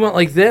he went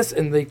like this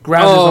and they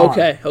grabbed his arm.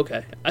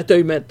 Okay. I thought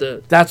you meant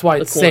That's why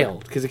it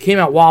sailed because it came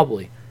out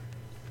wobbly.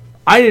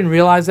 I didn't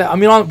realize that. I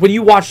mean, when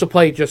you watch the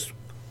play, just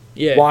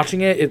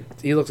watching it,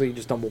 he looks like he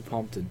just double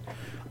pumped. And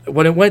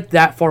when it went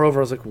that far over,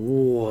 I was like,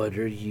 "What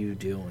are you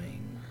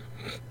doing?"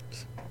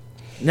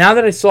 Now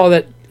that I saw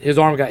that his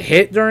arm got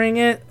hit during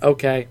it,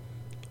 okay,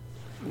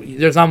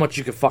 there's not much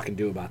you can fucking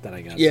do about that,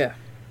 I guess. Yeah.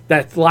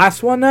 That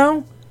last one,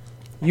 though,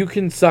 you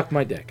can suck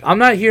my dick. I'm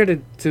not here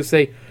to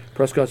say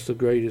Prescott's the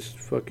greatest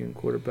fucking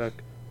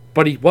quarterback,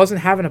 but he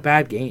wasn't having a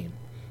bad game.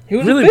 He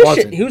was really efficient.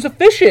 wasn't. He was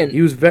efficient.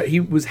 He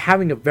was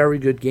having a very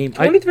good game.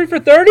 23 for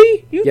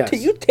 30? Yes.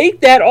 You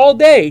take that all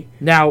day.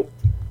 Now,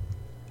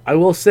 I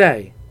will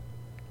say,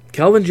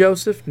 Kelvin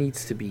Joseph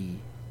needs to be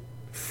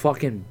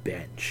fucking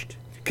benched.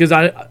 Because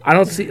I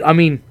don't see... I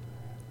mean,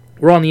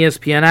 we're on the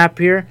ESPN app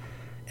here,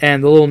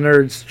 and the little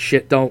nerds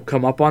shit don't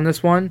come up on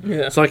this one.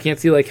 Yeah. So I can't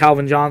see,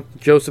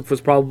 Joseph was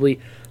probably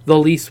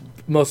the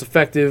most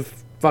effective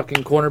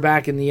fucking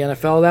cornerback in the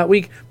NFL that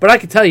week. But I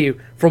can tell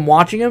you, from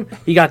watching him,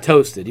 he got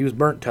toasted. He was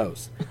burnt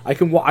toast. I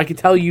can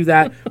tell you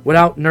that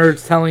without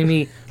nerds telling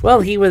me,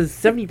 well, he was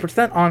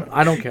 70% on...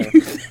 I don't care.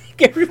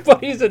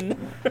 Everybody's a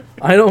nerd.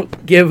 I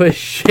don't give a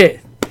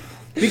shit.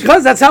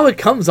 Because that's how it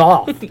comes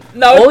off.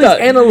 No, all these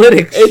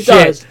analytics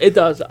shit. It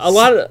does. A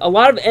lot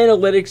of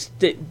analytics,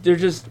 they're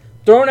just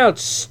throwing out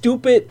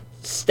stupid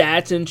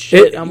stats and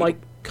shit. I'm like,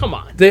 come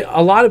on.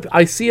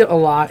 I see it a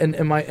lot,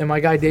 and my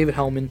guy David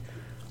Hellman,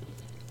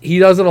 he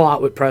does it a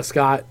lot with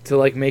Prescott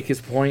to make his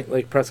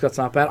point. Prescott's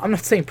not bad. I'm not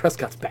saying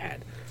Prescott's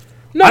bad.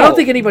 No, I don't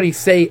think anybody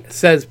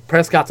says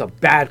Prescott's a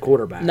bad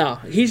quarterback. No,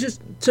 he's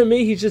just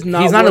he's just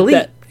not. He's not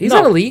elite. He's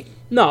not elite.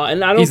 No,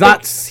 and I don't. He's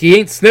not. He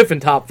ain't sniffing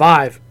top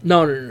 5.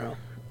 No.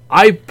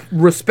 I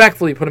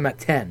respectfully put him at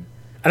 10,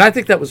 and I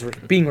think that was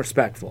being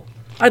respectful.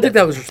 I think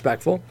that was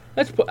respectful.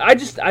 I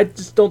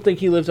just don't think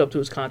he lives up to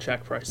his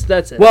contract price.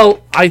 That's it.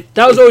 Well,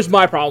 that was always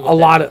my problem. A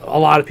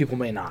lot of people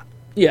may not.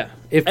 Yeah,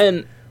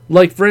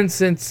 For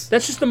instance,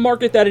 that's just the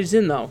market that he's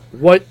in, though.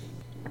 What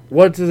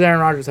does Aaron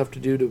Rodgers have to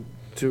do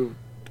to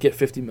get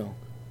 $50 million?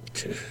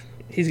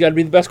 He's got to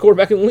be the best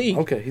quarterback in the league.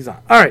 Okay, he's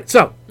not. All right,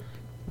 so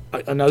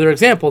another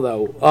example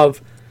though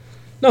of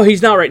No,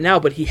 he's not right now,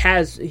 but he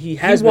has. He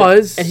has. He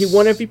was. And he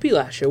won MVP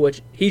last year,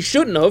 which he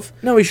shouldn't have.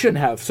 No, he shouldn't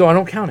have. So I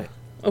don't count it.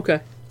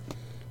 Okay.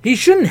 He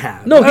shouldn't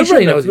have. No, he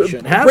Everybody shouldn't knows have. he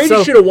shouldn't have. Brady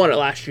so- should have won it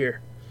last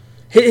year.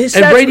 His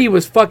And stats Brady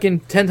was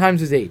fucking 10 times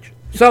his age.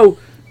 So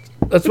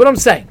that's what I'm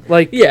saying.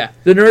 Like, Yeah.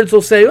 the nerds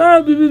will say,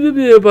 oh, blah, blah, blah,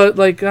 blah, but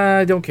like,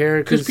 I don't care.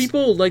 Because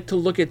people like to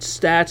look at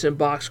stats and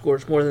box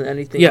scores more than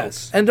anything Yes,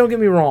 else. and don't get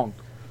me wrong,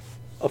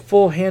 a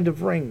full hand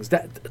of rings.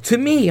 That to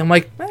me, I'm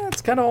like,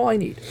 that's kind of all I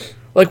need.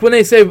 Like when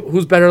they say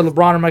who's better,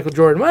 LeBron or Michael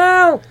Jordan.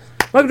 Well,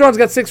 Michael Jordan's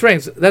got 6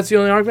 rings. That's the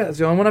only argument. That's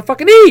the only one I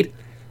fucking need.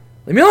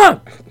 Leave me alone.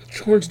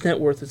 Jordan's net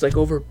worth is like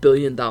over $1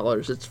 billion.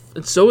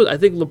 It's so. I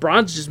think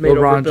LeBron's just made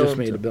over LeBron $1 billion. just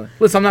made $1 billion.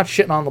 Listen, I'm not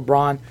shitting on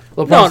LeBron.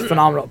 LeBron's No.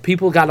 phenomenal.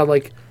 People gotta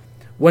like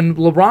when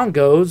LeBron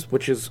goes,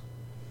 which is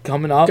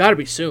coming up, Got to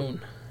be soon.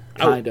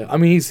 kinda. I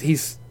mean,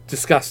 he's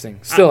disgusting.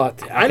 Still,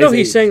 at I know his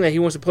he's age. saying that he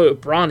wants to play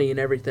with Bronny and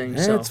everything.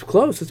 Yeah, So it's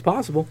close. It's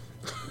possible.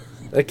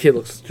 That kid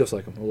looks just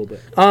like him a little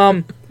bit.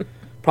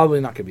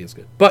 Probably not gonna be as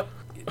good, but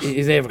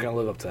he's never gonna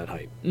live up to that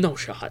hype. no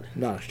shot.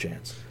 Not a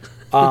chance.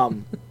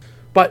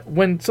 But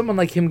when someone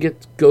like him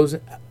goes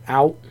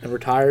out and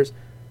retires,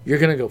 you're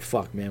gonna go,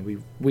 fuck, man.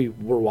 We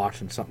were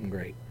watching something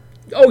great.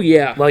 Oh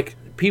yeah. Like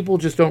people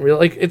just don't realize.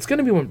 Like it's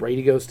gonna be when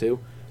Brady goes too.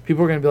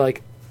 People are gonna be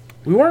like,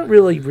 we weren't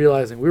really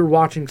realizing we were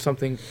watching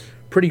something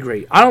pretty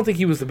great. I don't think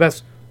he was the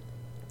best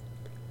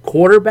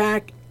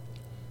quarterback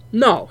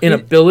No. in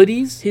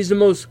abilities, He's the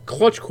most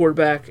clutch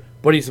quarterback.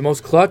 but he's the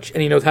most clutch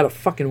and he knows how to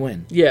fucking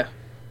win. Yeah.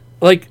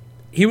 Like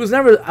he was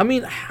never. I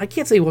mean, I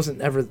can't say he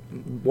wasn't ever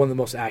one of the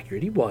most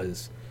accurate. He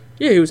was.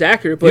 Yeah, he was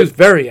accurate, He but was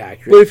very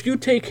accurate. but if you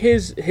take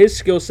his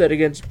skill set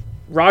against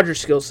Roger's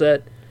skill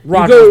set,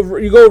 Roger-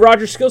 you go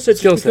Roger's skill set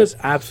Skill just because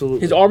set, absolutely.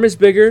 his arm is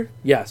bigger.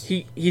 Yes.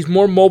 He's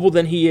more mobile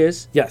than he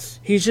is.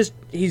 Yes.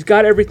 He's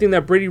got everything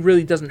that Brady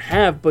really doesn't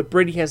have, but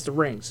Brady has the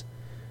rings.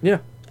 Yeah.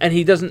 And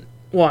he doesn't.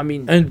 Well, I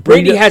mean, And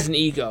Brady Brady- has an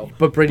ego.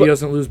 But Brady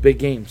doesn't lose big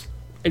games.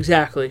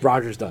 Exactly.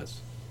 Rogers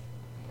does.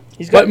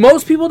 He's got. But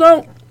most people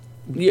don't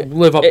Yeah,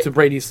 live up it- to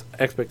Brady's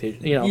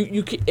expectations. You know,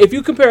 if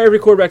you compare every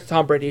quarterback to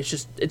Tom Brady, it's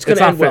going it's to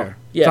not end fair. well.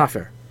 Yeah. It's not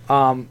fair.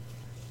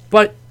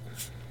 But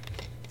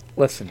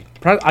listen,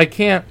 I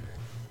can't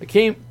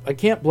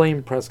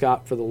blame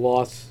Prescott for the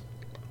loss.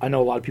 I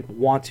know a lot of people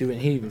want to,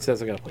 and he even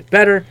says I got to play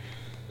better.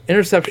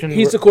 Interception.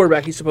 He's the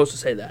quarterback. He's supposed to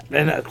say that.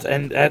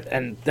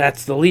 and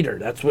that's the leader.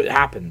 That's what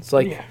happens.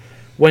 Like Yeah.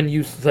 when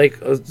you like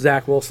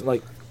Zach Wilson,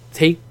 like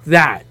take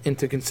that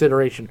into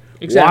consideration.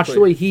 Watch Exactly.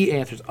 the way he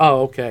answers.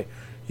 Oh, okay.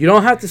 You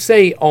don't have to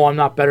say, "Oh, I'm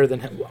not better than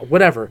him."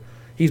 Whatever.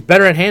 He's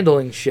better at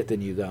handling shit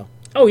than you, though.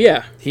 Oh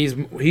yeah, He's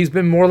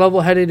been more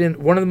level-headed and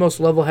one of the most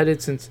level-headed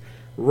since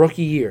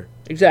rookie year.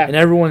 exactly.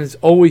 And everyone has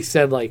always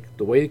said like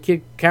the way the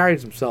kid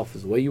carries himself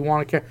is the way you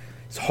want to carry.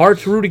 It's hard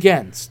to root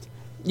against.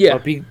 Yeah,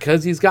 But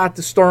because he's got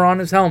the star on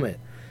his helmet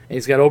and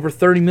he's got over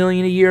 $30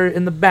 million a year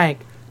in the bank,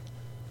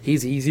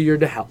 he's easier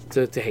to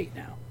hate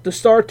now. the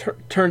star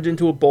turned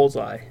into a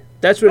bullseye.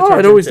 That's what it Oh,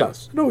 turns it always into.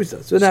 does. It always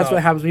does. And that's So-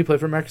 what happens when you play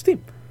for America's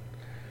team.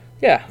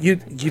 Yeah,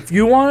 If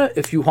you want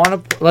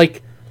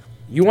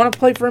to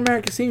play for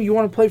America's team, you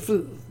want to play for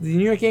the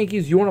New York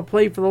Yankees, you want to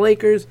play for the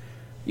Lakers,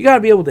 you got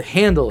to be able to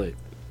handle it.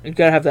 you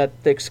gotta have that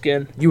thick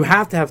skin. You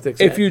have to have thick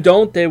If you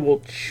don't, they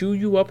will chew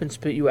you up and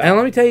spit you out. And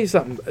let me tell you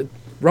something.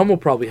 Romo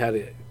probably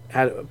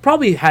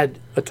had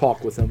a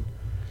talk with him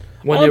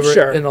when Oh, they I'm were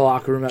sure. in the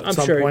locker room at I'm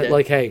some sure he point. did.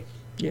 Like, hey,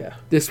 Yeah,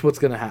 this is what's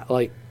gonna happen.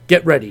 Like,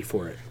 get ready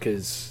for it,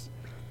 because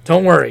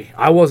don't worry,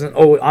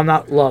 I'm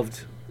not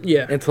loved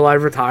yeah. until I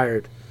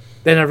retired.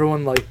 Then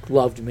everyone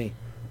loved me.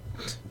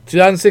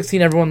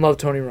 2016, everyone loved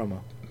Tony Romo.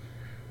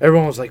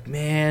 Everyone was like,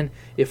 man,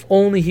 if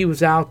only he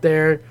was out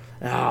there.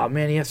 Oh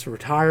man, he has to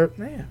retire.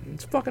 Man,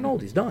 it's fucking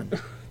old. He's done.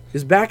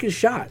 His back is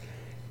shot.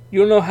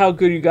 You don't know how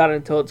good you got it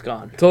until it's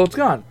gone. Until it's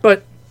gone.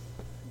 But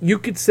you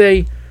could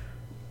say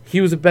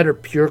he was a better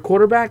pure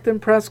quarterback than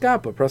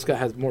Prescott, but Prescott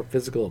has more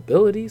physical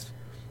abilities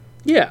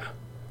Yeah,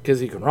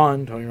 because he can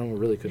run. Tony Romo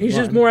really couldn't he's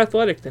run. just more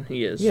athletic than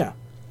he is. Yeah.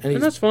 and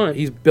that's fine.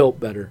 He's built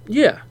better.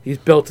 Yeah. He's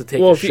built to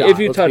take Well, a if shot.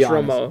 you let's touch be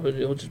honest. Romo,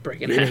 he'll just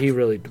break in Yeah, half. he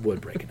really would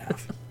break in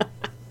half.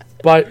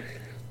 But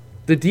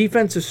the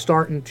defense is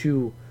starting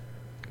to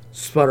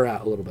sputter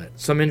out a little bit.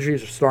 Some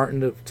injuries are starting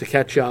to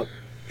catch up.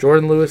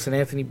 Jordan Lewis and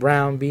Anthony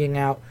Brown being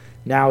out.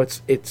 Now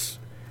it's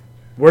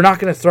we're not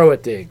going to throw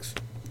at Diggs.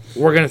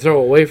 We're going to throw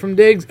away from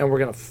Diggs, and we're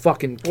going to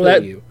fucking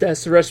kill you.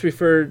 That's the recipe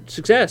for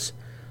success.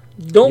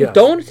 Don't Yes.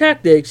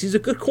 attack Diggs. He's a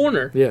good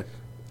corner. Yeah.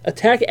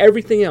 Attack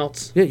everything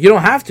else. Yeah, you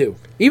don't have to.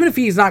 Even if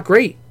he's not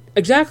great.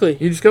 Exactly.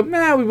 You just go,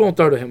 nah, we won't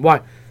throw to him.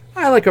 Why?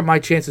 I like my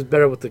chances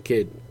better with the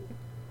kid.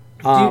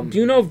 Do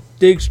you know if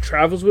Diggs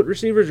travels with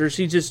receivers, or is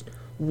he just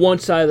one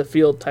side of the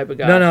field type of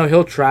guy? No,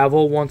 he'll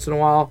travel once in a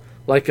while.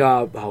 Like,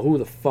 who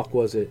the fuck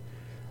was it?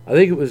 I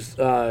think it was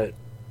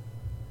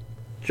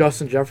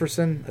Justin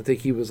Jefferson. I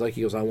think he goes,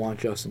 I want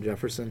Justin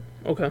Jefferson.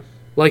 Okay.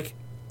 Like,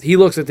 he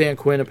looks at Dan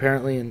Quinn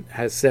apparently and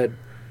has said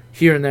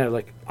here and there,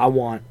 like, I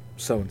want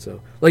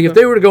so-and-so. Like, if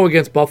they were to go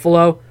against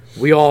Buffalo,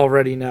 we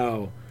already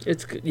know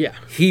Yeah.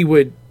 he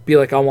would be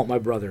like, I want my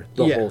brother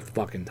the Yeah. whole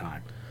fucking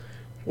time.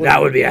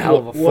 That would be a hell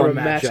of a what fun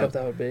a matchup.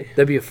 that would be.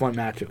 That'd be a fun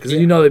matchup because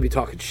you know they'd be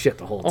talking shit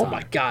the whole time. Oh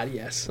my god,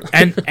 yes.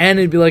 and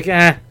it'd be like,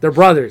 they're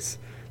brothers.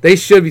 They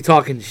should be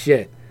talking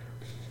shit.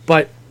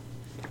 But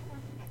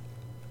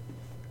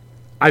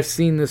I've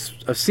seen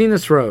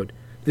this road.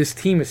 This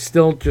team is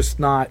still just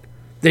not.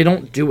 They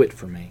don't do it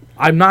for me.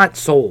 I'm not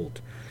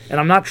sold, and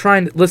I'm not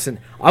trying to listen.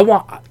 I'd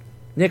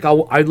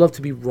love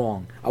to be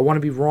wrong. I want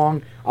to be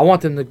wrong. I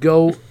want them to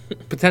go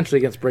potentially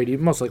against Brady,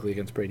 most likely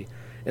against Brady,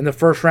 in the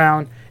first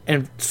round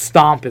and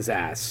stomp his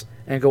ass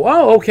and go,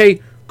 oh,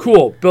 okay,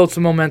 cool, build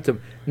some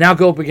momentum. Now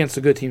go up against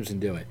the good teams and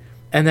do it.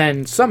 And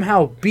then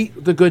somehow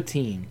beat the good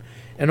team.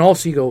 And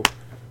also you go,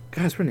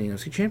 guys, we're in the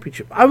NFC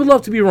Championship. I would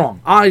love to be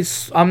wrong.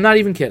 I'm not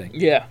even kidding.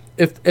 Yeah.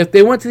 If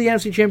they went to the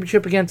NFC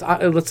Championship against,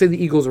 let's say,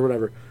 the Eagles or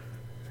whatever,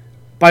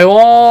 by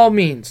all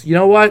means, you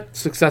know what?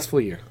 Successful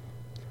year.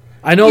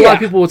 I know a lot of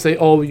people would say,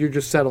 oh, you're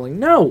just settling.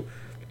 No.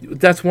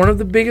 That's one of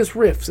the biggest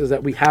rifts is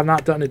that we have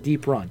not done a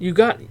deep run. You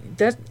got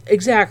that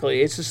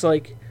exactly. It's just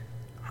like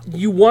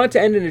you want it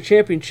to end in a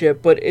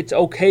championship, but it's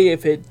okay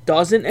if it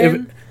doesn't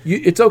end.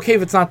 It's okay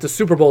if it's not the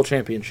Super Bowl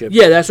championship.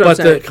 Yeah, that's what I'm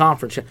saying. But the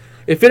conference.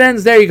 If it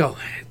ends there, you go,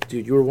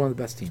 dude, you were one of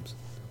the best teams.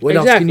 What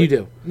else can you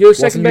do? You're the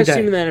second best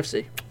team in the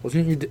NFC.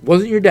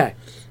 Wasn't your day.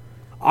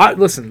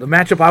 Listen, the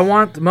matchup I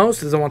want the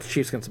most is I want the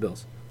Chiefs against the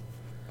Bills.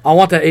 I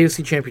want that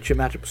AFC Championship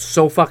matchup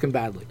so fucking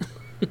badly.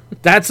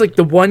 That's like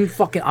the one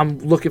fucking. I'm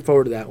looking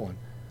forward to that one.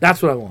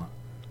 That's what I want.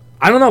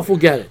 I don't know if we'll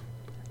get it.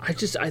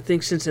 I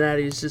think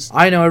Cincinnati is just.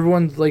 I know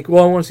everyone's like,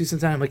 well, I want to see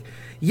Cincinnati. I'm like,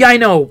 yeah, I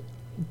know,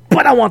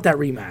 but I want that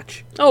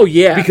rematch. Oh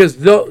yeah, because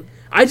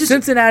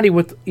Cincinnati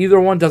with either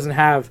one doesn't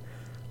have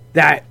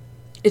that.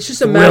 It's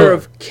just a matter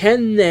of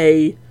can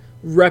they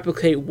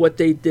replicate what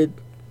they did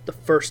the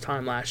first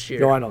time last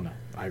year. No, I don't know.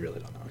 I really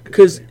don't know.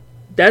 Because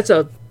that's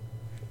a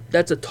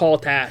tall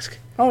task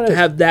to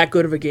have that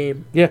good of a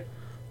game. Yeah.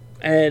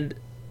 And,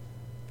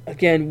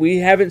 again, we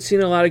haven't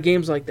seen a lot of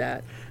games like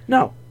that.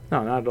 No,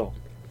 not at all.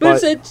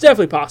 But it's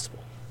definitely possible.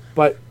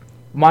 But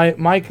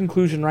my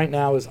conclusion right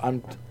now is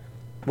I'm,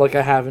 like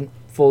I haven't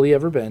fully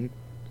ever been,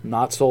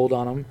 not sold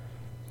on them.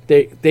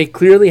 They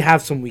clearly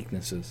have some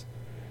weaknesses.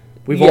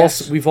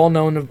 We've all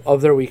known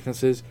of their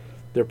weaknesses.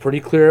 They're pretty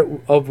clear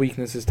of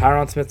weaknesses.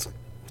 Tyron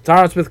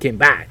Smith came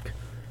back.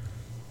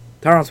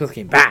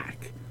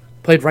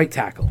 Played right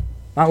tackle,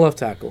 not left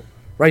tackle.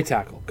 Right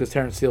tackle, because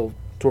Terrence Steele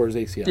tore his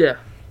ACL. Yeah.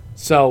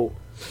 So,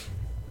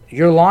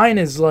 your line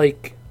is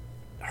like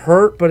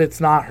hurt, but it's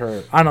not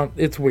hurt.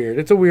 It's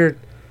weird.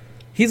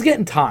 He's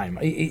getting time.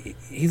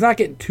 He's not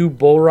getting too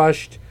bull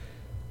rushed.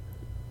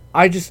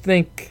 I just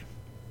think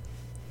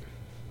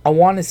I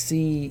want to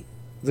see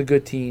the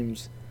good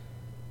teams,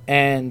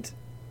 and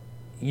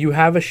you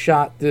have a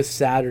shot this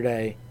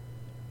Saturday,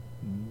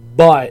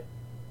 but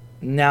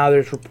now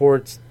there's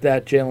reports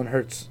that Jalen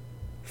Hurts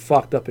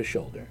fucked up his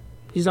shoulder.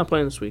 He's not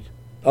playing this week.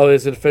 Oh,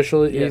 is it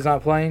official? Yeah. He's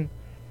not playing?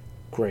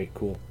 Great,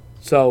 cool.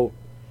 So,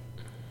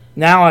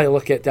 now I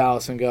look at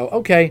Dallas and go,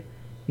 okay,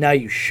 now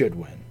you should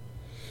win.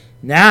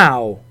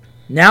 Now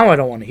I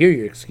don't want to hear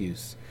your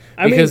excuse.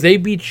 Because they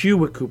beat you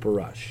with Cooper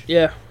Rush.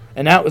 Yeah.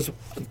 And that was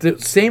the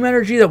same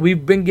energy that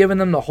we've been giving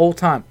them the whole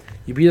time.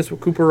 You beat us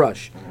with Cooper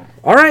Rush.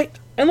 All right.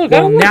 And look,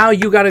 now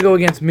you got to go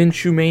against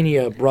Minshew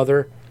Mania,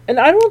 brother. And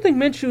I don't think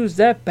Minshew is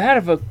that bad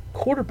of a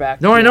quarterback.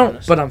 No, I know,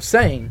 but I'm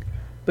saying.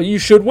 But you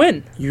should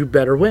win. You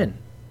better win.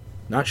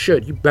 Not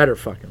should. You better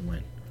fucking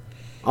win.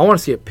 I want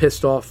to see a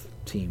pissed off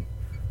team.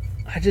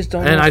 I just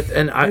don't know.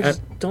 I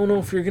just don't know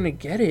if you're going to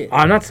get it.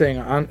 I'm not saying.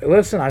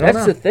 Listen, I don't know.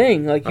 That's the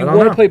thing. Like, you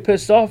want to play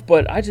pissed off,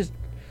 but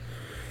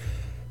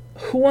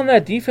who on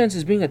that defense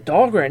is being a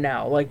dog right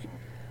now? Like,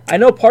 I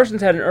know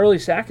Parsons had an early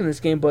sack in this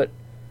game, but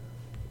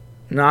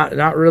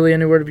not really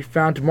anywhere to be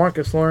found.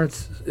 DeMarcus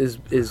Lawrence is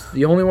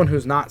the only one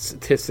who's not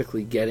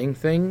statistically getting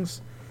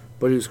things,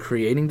 but who's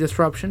creating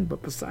disruption.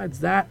 But besides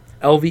that,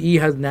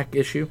 LVE has neck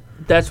issue.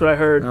 That's what I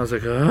heard. And I was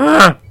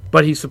like,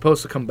 but he's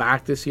supposed to come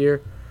back this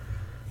year.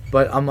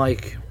 But I'm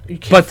like,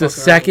 but the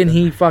second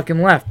he fucking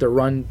left, the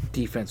run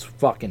defense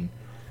fucking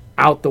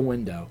out the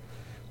window.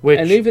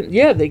 And even,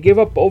 they give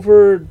up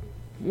over,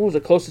 what was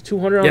it, close to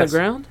 200 on the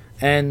ground?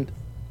 And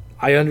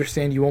I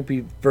understand you won't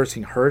be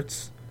versing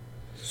Hurts,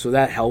 so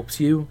that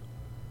helps you.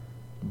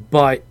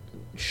 But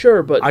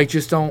sure, but I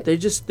just don't.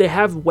 They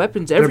have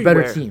weapons everywhere.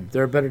 They're a better team.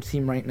 They're a better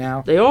team right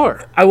now. They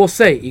are. I will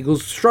say,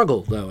 Eagles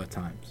struggle though at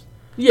times.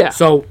 Yeah.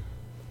 So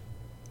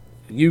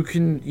you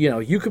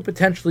could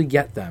potentially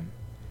get them.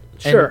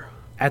 Sure.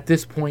 And at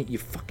this point, you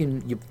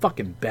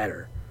fucking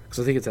better, because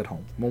I think it's at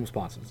home. I'm almost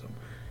positive. So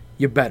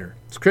you better.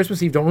 It's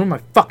Christmas Eve. Don't ruin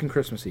my fucking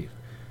Christmas Eve.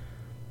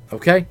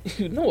 Okay?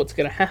 You know what's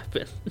gonna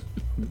happen.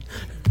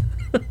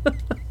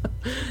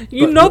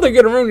 They're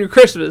gonna ruin your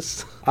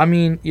Christmas. I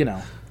mean,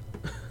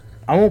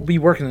 I won't be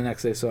working the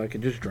next day, so I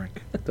can just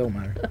drink. It don't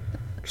matter.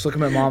 Just look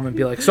at my mom and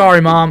be like, "Sorry,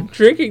 Mom."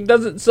 Drinking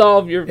doesn't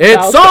solve your.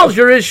 It solves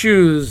your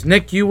issues,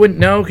 Nick. You wouldn't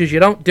know because you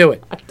don't do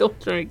it. I don't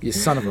drink. You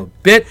son of a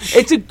bitch.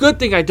 It's a good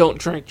thing I don't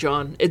drink,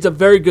 John. It's a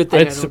very good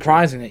thing. It's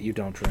surprising that you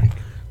don't drink.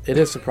 It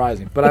is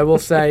surprising, but I will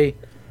say,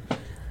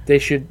 they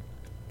should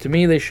To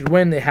me, they should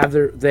win. They have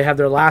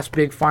their last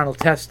big final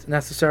test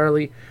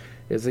necessarily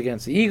is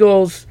against the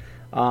Eagles.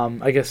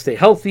 I guess stay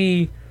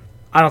healthy.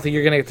 I don't think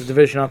you're going to get the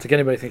division. I don't think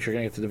anybody thinks you're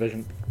going to get the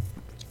division.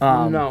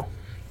 No.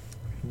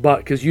 But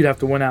because you'd have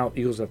to win out,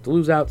 Eagles have to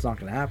lose out. It's not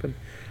going to happen.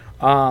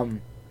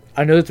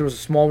 I know that there was a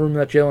small rumor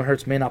that Jalen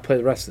Hurts may not play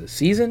the rest of the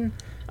season.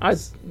 I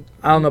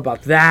don't know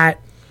about that.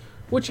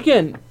 Which,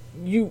 again,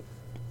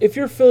 if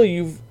you're Philly,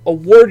 you've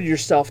awarded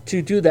yourself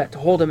to do that, to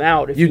hold him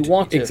out if you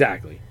want to.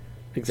 Exactly.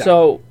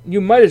 So you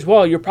might as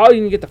well. You're probably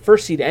going to get the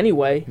first seed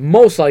anyway.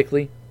 Most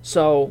likely.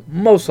 So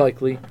most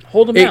likely.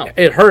 Hold him out.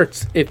 It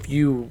hurts if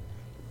you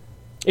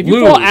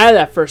fall out of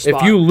that first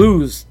spot. If you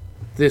lose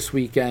this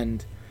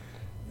weekend,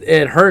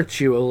 it hurts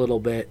you a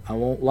little bit. I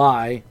won't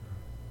lie.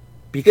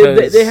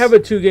 Because they have a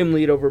 2-game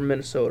lead over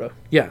Minnesota.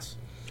 Yes.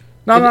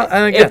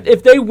 And again,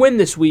 if they win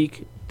this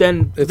week,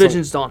 then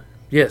division's done.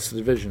 Yes, the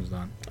division's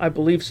done. I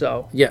believe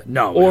so. Yeah,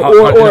 no.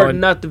 Or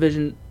not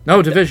division.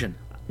 No, division.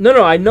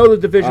 No, I know the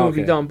division will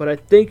be done, but I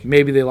think...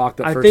 Maybe they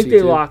locked up first I think seed they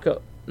too. lock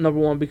up number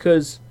one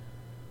because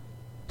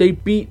they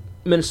beat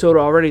Minnesota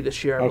already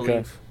this year, I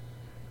believe.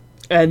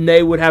 And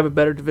they would have a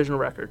better divisional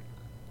record.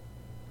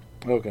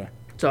 Okay.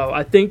 So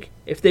I think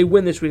if they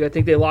win this week, I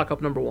think they lock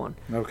up number one.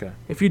 Okay.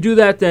 If you do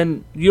that,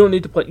 then you don't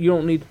need to play. You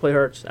don't need to play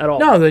Hurts at all.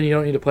 No, then you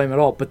don't need to play him at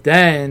all. But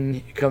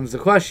then comes the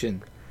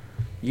question: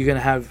 you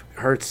gonna have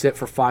Hurts sit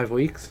for 5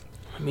 weeks?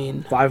 I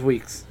mean, 5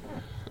 weeks.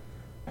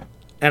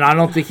 And I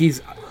don't think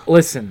he's.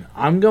 Listen,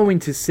 I'm going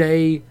to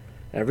say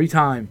every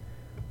time,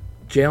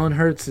 Jalen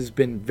Hurts has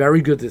been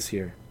very good this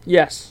year.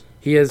 Yes.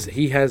 He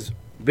has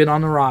been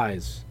on the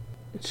rise.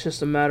 It's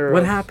just a matter of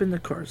what happened to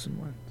Carson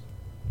Wentz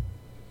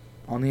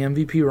on the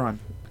MVP run.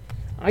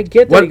 I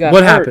get that he got hurt.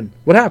 What happened?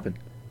 What happened?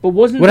 But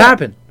wasn't what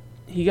happened?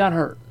 He got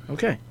hurt.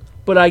 Okay.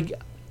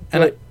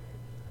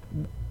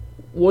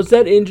 Was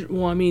that injury?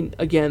 Well, I mean,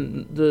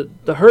 again,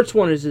 the Hurts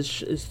one is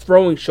his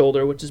throwing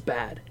shoulder, which is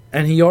bad.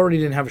 And he already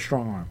didn't have a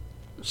strong arm.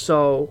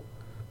 So,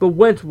 but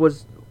Wentz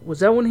was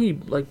that when he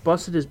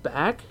busted his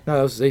back? No,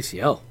 that was his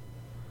ACL.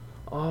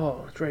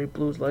 Oh, that's right. He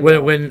blew his leg.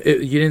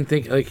 You didn't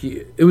think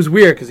it was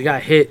weird because he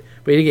got hit,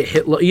 but he didn't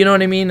get hit. You know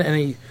what I mean? And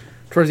he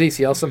tore his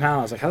ACL somehow.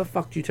 I was like, how the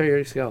fuck did you tear your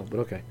ACL? But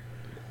okay.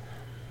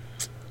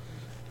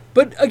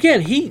 But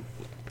again, he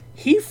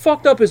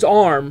fucked up his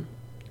arm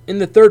in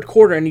the third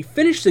quarter, and he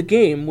finished the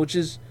game, which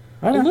is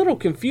a little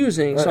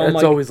confusing. So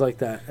it's always like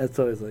that. It's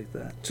always like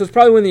that. So it's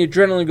probably when the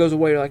adrenaline goes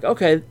away, you're like,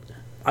 okay,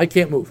 I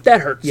can't move.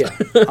 That hurts. Yeah.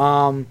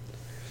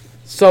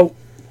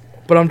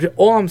 But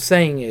all I'm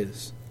saying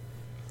is,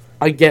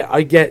 I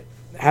get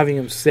having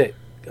him sit.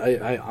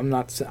 I'm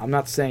not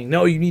saying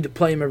no. You need to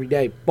play him every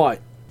day,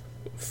 but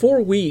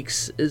 4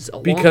 weeks is a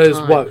long time. Because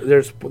what?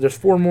 There's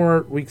 4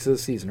 more weeks of the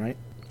season, right?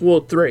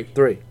 Well, 3.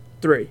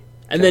 3.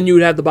 And then you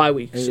would have the bye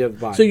weeks. And you have the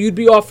bye. So you'd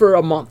be off for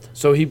a month.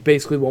 So he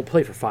basically won't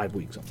play for 5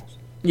 weeks almost.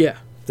 Yeah.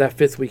 That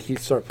 5th week he'd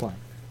start playing.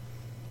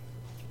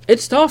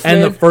 It's tough, and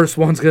man. And the first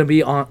one's going to be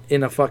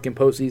in a fucking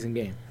postseason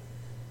game.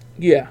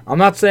 Yeah. I'm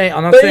not saying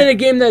but in a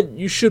game that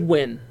you should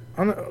win.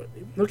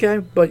 Okay,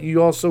 but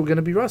you're also going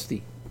to be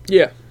rusty.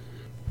 Yeah.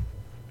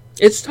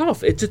 It's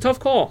tough. It's a tough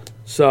call.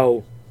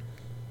 So,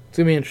 it's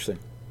going to be interesting.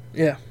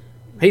 Yeah.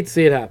 Hate to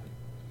see it happen.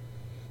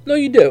 No,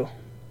 you do.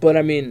 But,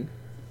 I mean,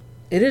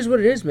 it is what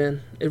it is,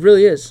 man. It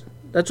really is.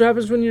 That's what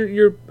happens when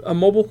you're a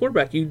mobile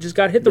quarterback. You just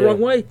got hit the wrong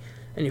way,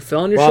 and you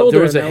fell on your shoulder,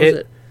 there was and a that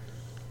hit.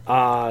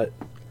 Was it.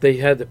 They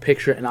had the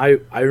picture, and I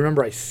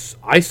remember I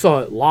saw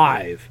it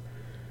live,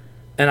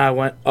 and I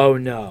went, oh,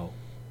 no.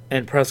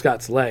 And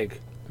Prescott's leg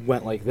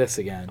went like this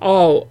again.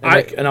 Oh,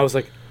 and I was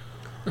like...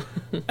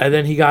 and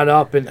then he got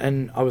up,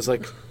 and I was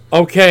like,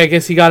 okay, I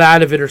guess he got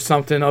out of it or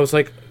something. I was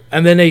like...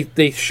 And then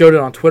they showed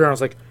it on Twitter, and I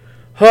was like,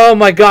 oh,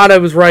 my God, I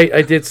was right.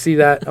 I did see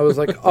that. I was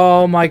like,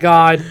 oh, my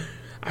God.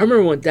 I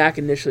remember when Dak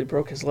initially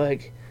broke his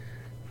leg.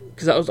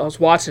 Because I was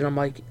watching, I'm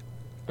like,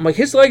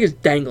 his leg is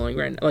dangling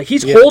right now. Like,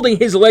 he's holding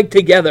his leg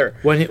together.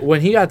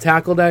 When he got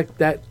tackled,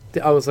 that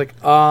I was like,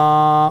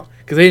 because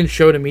they didn't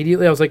show it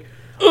immediately. I was like,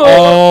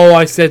 oh,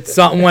 I said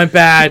something went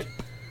bad.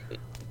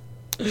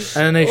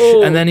 And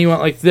then he went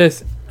like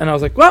this, and I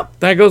was like, well,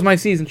 there goes my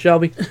season,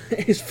 Shelby.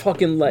 His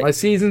fucking leg. My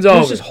season's over. He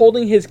was just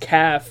holding his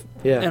calf.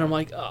 Yeah. And I'm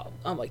like,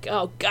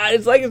 oh God,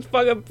 his leg is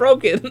fucking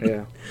broken.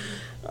 Yeah.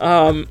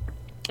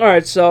 All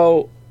right,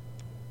 so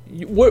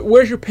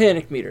where's your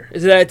panic meter?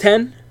 Is it at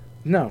 10?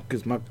 No,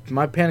 because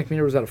my panic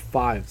meter was at a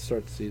 5 to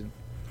start the season.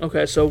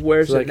 Okay, so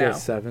where's it now? At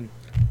 7.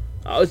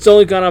 Oh, it's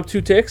only gone up 2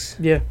 ticks?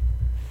 Yeah.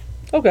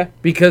 Okay.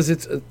 Because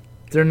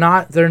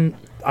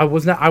I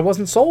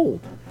wasn't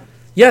sold.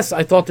 Yes,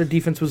 I thought their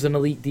defense was an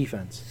elite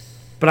defense.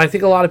 But I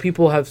think a lot of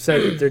people have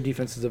said that their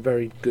defense is a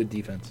very good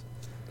defense.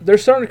 They're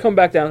starting to come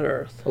back down to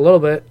earth. A little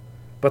bit.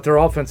 But their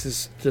offense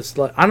is just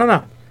like, I don't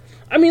know.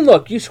 I mean,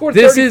 look, you scored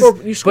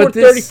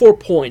 34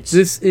 points.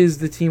 This is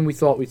the team we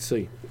thought we'd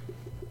see.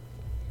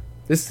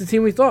 This is the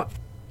team we thought.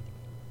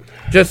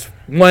 Just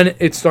when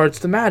it starts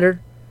to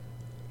matter,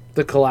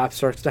 the collapse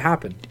starts to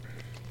happen.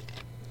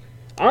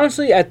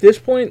 Honestly, at this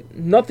point,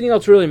 nothing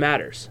else really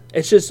matters.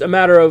 It's just a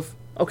matter of,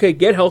 okay,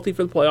 get healthy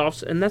for the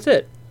playoffs, and that's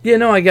it. Yeah,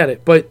 no, I get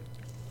it. But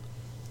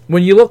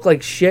when you look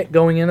like shit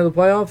going into the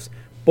playoffs,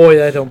 boy,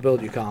 that don't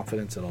build your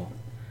confidence at all.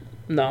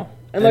 No.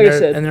 And like I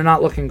said, and they're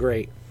not looking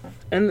great.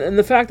 And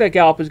the fact that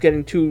Gallup is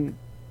getting two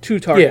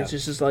targets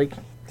is just like...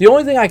 The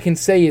only thing I can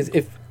say is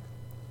if...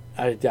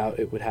 I doubt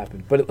it would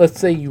happen. But let's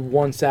say you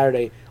won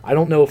Saturday. I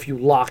don't know if you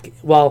lock...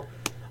 Well,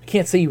 I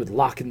can't say you would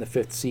lock in the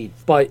 5th seed,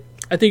 but...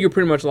 I think you're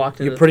pretty much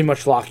locked in. You're pretty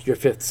much locked your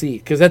 5th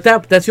seed. Because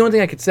that's the only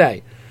thing I could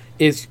say,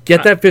 is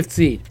get that 5th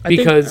seed.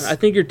 Because I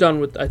think you're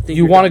done with...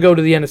 you want to go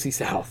to the NFC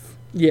South.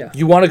 Yeah.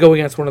 You want to go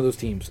against one of those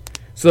teams.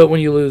 So that when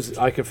you lose,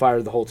 I could fire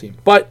the whole team.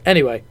 But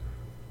anyway...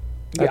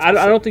 Yeah,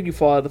 I don't think you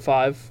fall out of the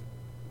 5.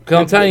 Because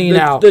I'm telling you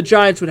now... The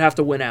Giants would have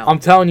to win out. I'm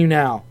telling you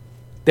now.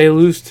 They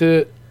lose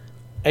to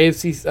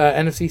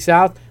NFC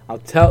South.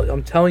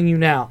 I'm telling you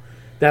now.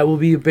 That will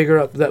be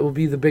that will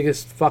be the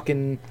biggest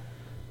fucking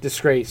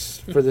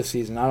disgrace for this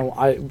season.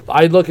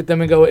 I look at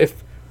them and go,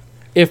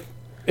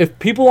 if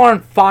people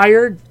aren't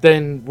fired,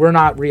 then we're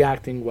not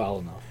reacting well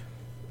enough.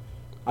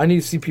 I need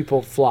to see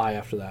people fly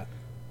after that.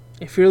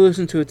 If you're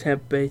losing to a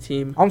Tampa Bay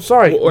team... I'm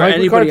sorry. Or Mike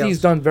anybody McCarthy's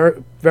else. done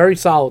very, very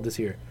solid this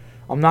year.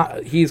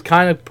 He's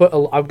kind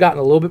of I've gotten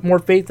a little bit more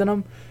faith in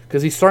him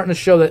because he's starting to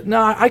show that,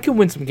 I can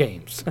win some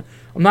games.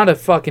 I'm not a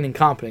fucking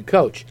incompetent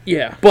coach.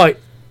 Yeah. But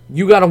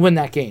you got to win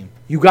that game.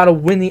 You got to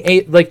win the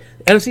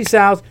NFC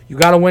South. You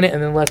got to win it,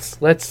 and then let's.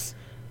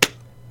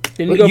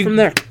 Then you go from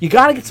there. You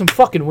got to get some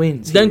fucking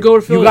wins. Then here. go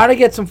to Philly. You got to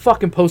get some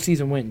fucking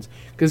postseason wins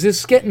because this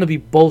is getting to be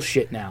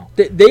bullshit now.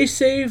 They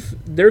save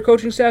their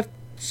coaching staff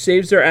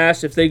saves their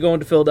ass if they go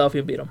into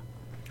Philadelphia and beat them.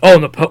 Oh,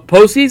 in the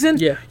postseason?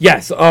 Yeah.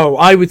 Yes. Oh,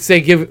 I would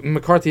say give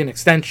McCarthy an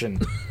extension.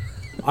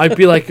 I'd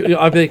be like,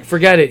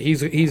 forget it.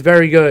 He's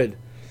very good.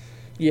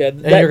 Yeah.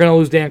 And you're gonna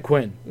lose Dan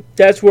Quinn.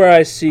 That's where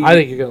I see. I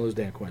think you're gonna lose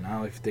Dan Quinn. I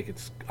don't even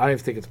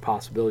think it's a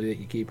possibility that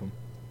you keep him.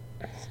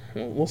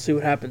 We'll see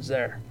what happens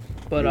there.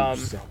 But You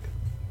suck.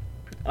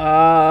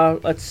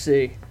 let's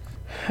see.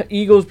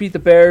 Eagles beat the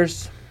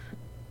Bears.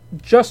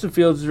 Justin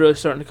Fields is really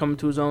starting to come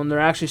into his own. They're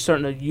actually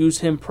starting to use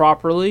him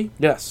properly.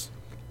 Yes.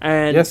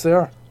 And yes, they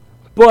are.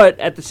 But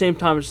at the same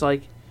time, it's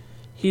like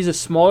he's a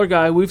smaller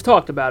guy. We've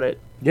talked about it.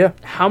 Yeah.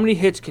 How many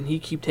hits can he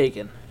keep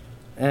taking?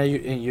 And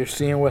you're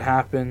seeing what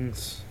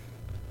happens.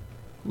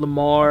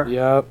 Lamar.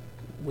 Yep.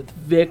 With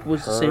Vic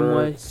was the same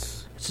way.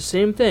 It's the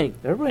same thing.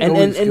 Everybody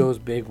always goes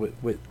big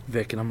with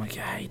Vic, and I'm like,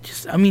 yeah,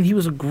 he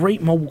was a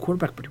great mobile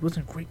quarterback, but he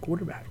wasn't a great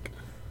quarterback.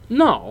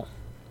 No.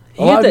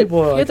 He had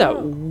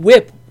that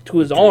whip to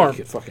his arm.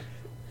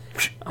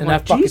 And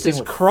that fucking Jesus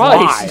thing would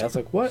Christ. fly. I was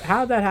like, what?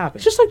 How did that happen?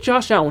 It's just like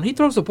Josh Allen. When he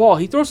throws the ball,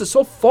 he throws it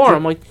so far.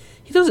 I'm like,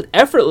 he does it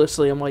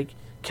effortlessly. I'm like,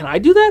 can I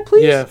do that,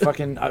 please? Yeah,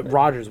 fucking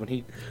Rodgers,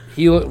 when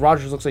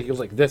Rodgers looks like he goes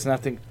like this, and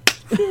that thing.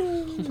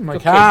 I'm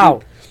like,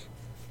 how?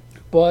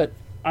 But,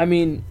 I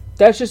mean,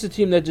 that's just a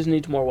team that just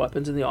needs more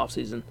weapons in the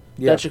offseason.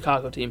 Yeah. That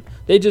Chicago team.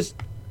 I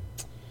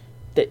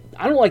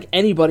don't like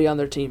anybody on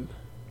their team.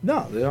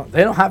 No,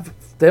 they don't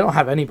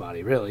have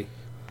anybody really,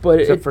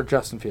 but except for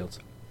Justin Fields.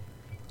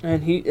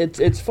 And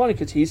it's funny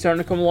because he's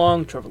starting to come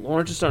along. Trevor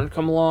Lawrence is starting to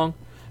come along.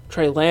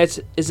 Trey Lance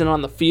isn't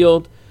on the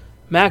field.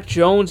 Mac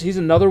Jones, he's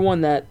another one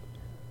that.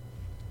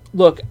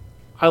 Look,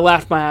 I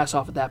laughed my ass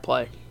off at that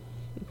play.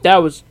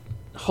 That was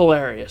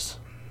hilarious.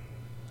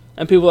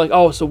 And people are like,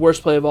 "Oh, it's the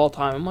worst play of all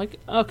time." I'm like,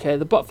 "Okay,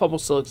 the butt fumble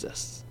still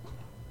exists,"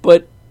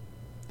 but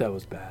that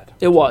was bad.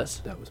 It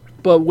was. That was bad.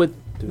 But with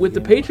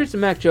the Patriots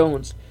and Mac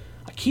Jones,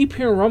 I keep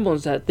hearing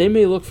rumblings that they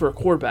may look for a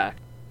quarterback.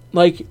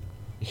 Like,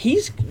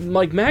 he's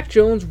like Mac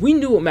Jones. We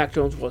knew what Mac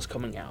Jones was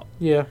coming out.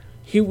 Yeah.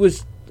 He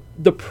was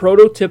the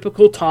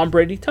prototypical Tom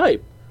Brady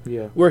type.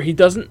 Yeah. Where he's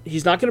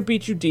not going to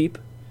beat you deep.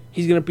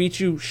 He's going to beat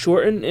you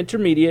short and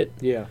intermediate.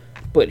 Yeah.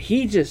 But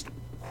he's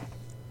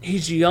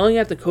yelling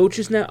at the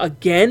coaches now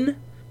again.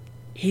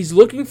 He's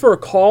looking for a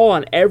call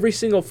on every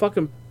single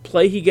fucking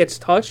play he gets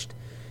touched.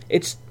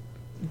 It's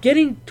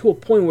getting to a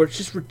point where it's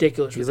just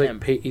ridiculous with him.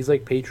 He's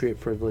like Patriot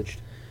privileged.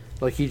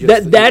 Like he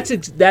just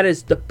that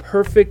is the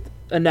perfect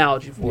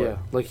analogy for it. Yeah,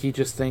 like he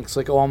just thinks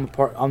like, oh,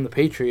 I'm the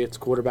Patriots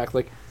quarterback.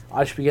 Like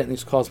I should be getting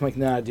these calls. I'm like,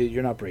 nah, dude,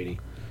 you're not Brady.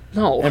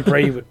 No. And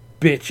Brady would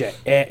bitch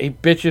he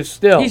bitches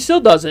still. He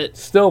still does it.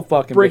 Still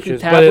fucking breaking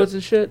bitches. tablets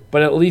and shit.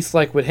 But at least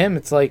like with him,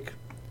 it's like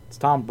it's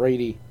Tom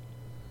Brady.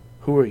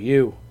 Who are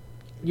you?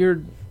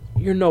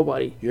 You're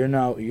nobody. You're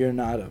not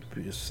a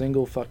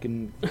single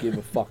fucking give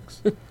a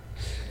fucks.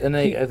 And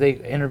they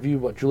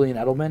interviewed Julian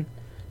Edelman.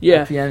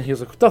 Yeah. At the end, he was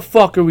like, "What the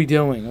fuck are we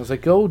doing?" I was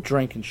like, "Go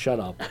drink and shut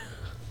up.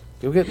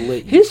 Go get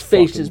lit." His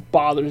face just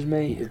bothers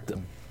me.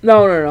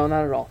 No,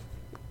 not at all.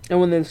 And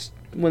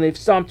when they've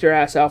stomped your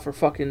ass out for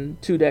fucking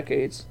 2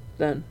 decades,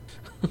 then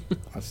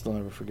I still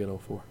never forget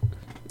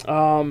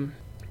 04.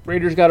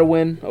 Raiders got a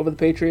win over the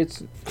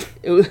Patriots.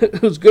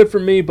 It was good for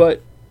me,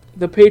 but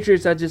the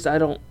Patriots, I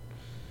don't.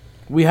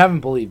 We haven't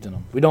believed in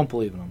them. We don't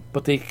believe in them.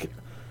 But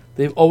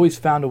they've always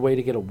found a way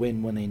to get a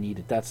win when they need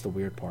it. That's the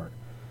weird part.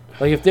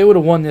 Like, if they would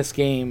have won this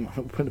game,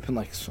 it would have been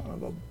like, son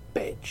of a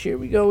bitch, here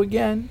we go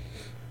again.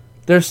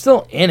 They're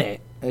still in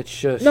it. It's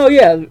just... No,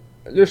 yeah,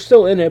 they're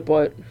still in it,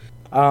 but...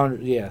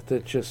 yeah,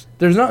 that's just...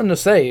 There's nothing to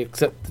say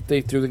except that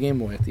they threw the game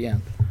away at the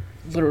end.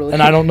 Literally.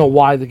 And I don't know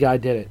why the guy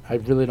did it. I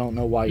really don't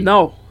know why.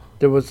 No.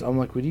 I'm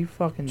like, would you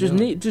fucking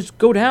just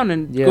go down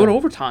and go to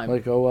overtime.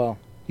 Like, oh well.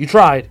 You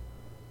tried.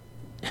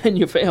 And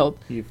you failed.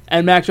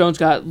 And Mac Jones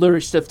got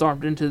literally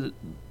stiff-armed into the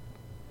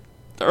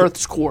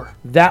Earth's core.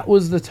 That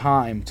was the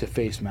time to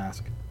face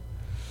mask.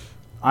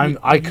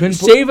 I couldn't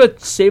save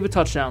a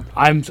touchdown.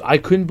 I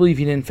couldn't believe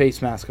he didn't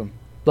face mask him.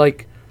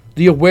 Like,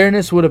 the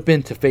awareness would have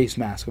been to face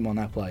mask him on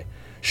that play.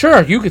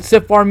 Sure, you could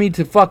stiff arm me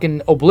to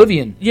fucking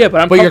oblivion. Yeah,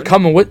 but you're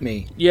coming with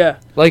me. Yeah.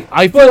 Like,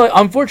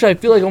 unfortunately, I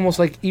feel like almost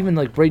like even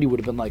like Brady would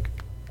have been like,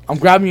 I'm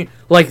grabbing you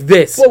like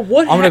this.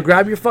 Well, I'm gonna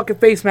grab your fucking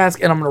face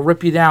mask and I'm gonna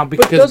rip you down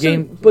because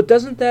But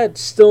doesn't that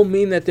still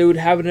mean that they would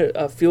have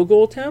a field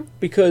goal attempt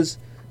because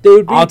they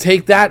would be? I'll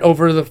take that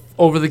over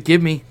the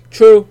give me.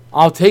 True.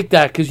 I'll take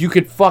that because you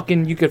could fuck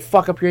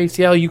up your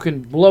ACL. You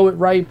can blow it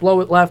right, blow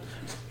it left.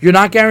 You're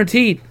not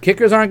guaranteed.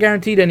 Kickers aren't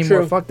guaranteed anymore.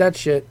 True. Fuck that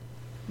shit.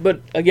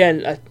 But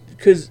again,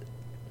 because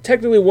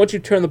technically once you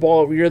turn the ball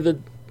over, you're the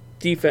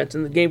defense,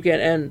 and the game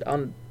can't end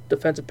on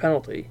defensive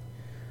penalty.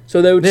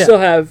 So they would still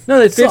have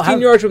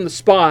 15 yards from the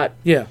spot.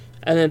 Yeah.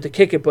 And then to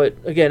kick it, but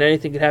again,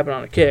 anything could happen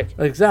on a kick.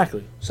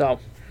 Exactly. So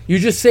you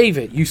just save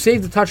it. You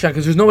save the touchdown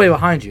because there's no way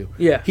behind you.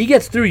 Yeah. He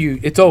gets through you,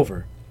 it's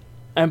over.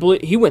 And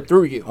he went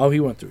through you. Oh,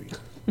 he went through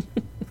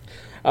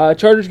you.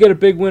 Chargers get a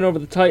big win over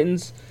the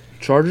Titans.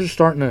 Chargers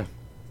starting to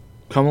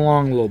come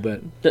along a little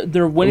bit.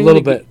 They're winning a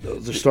little bit.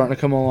 They're starting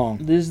to come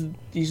along.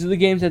 These are the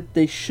games that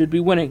they should be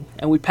winning,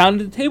 and we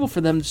pounded the table for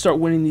them to start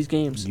winning these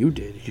games. You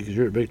did because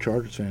you're a big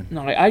Chargers fan.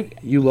 No,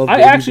 you love. I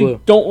Baby actually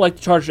Blue. don't like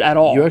the Chargers at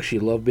all. You actually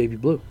love Baby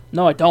Blue.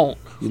 No, I don't.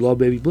 You love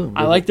Baby Blue.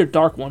 I like their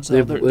dark ones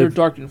though. Their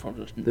dark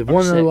uniforms. They've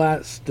won their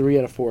last 3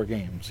 out of 4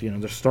 games. You know,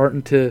 they're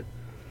starting to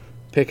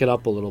pick it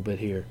up a little bit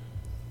here.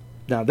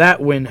 Now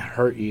that win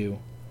hurt you.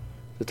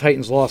 The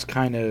Titans' loss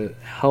kind of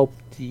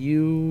helped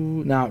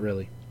you. Not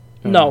really.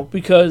 No,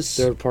 because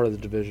they're part of the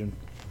division.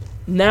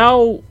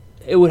 Now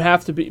it would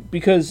have to be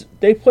because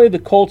they play the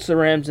Colts, the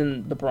Rams,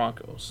 and the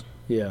Broncos.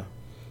 Yeah.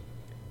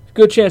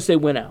 Good chance they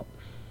win out.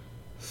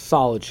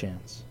 Solid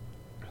chance.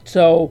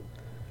 So,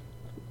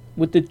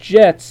 with the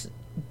Jets,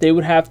 they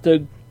would have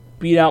to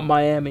beat out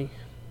Miami,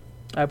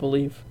 I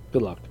believe.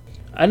 Good luck.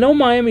 I know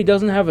Miami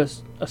doesn't have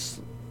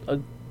a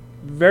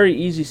very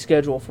easy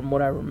schedule from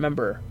what I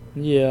remember.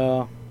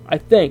 Yeah. I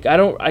think.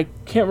 I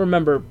can't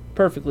remember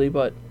perfectly,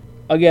 but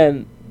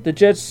again, the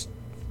Jets,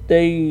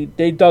 they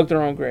dug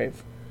their own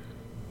grave.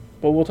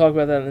 But we'll talk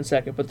about that in a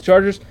second. But the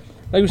Chargers,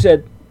 like we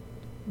said,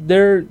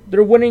 they're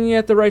winning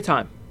at the right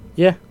time.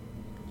 Yeah.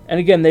 And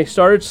again, they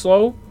started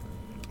slow,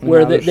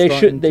 where they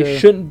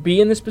shouldn't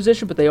be in this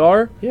position, but they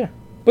are. Yeah.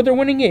 But they're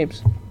winning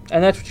games,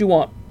 and that's what you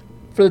want.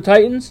 For the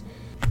Titans,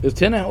 is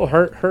Tannehill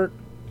hurt?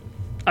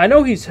 I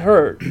know he's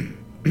hurt.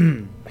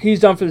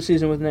 He's done for the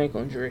season with an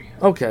ankle injury.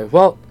 Okay,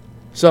 well,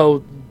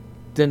 so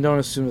then don't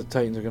assume the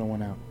Titans are going to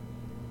win out.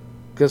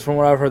 Because from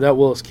what I've heard, that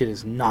Willis kid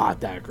is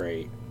not that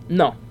great.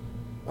 No.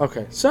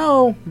 Okay,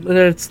 so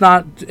it's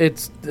not.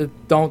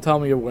 Don't tell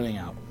me you're winning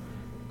out.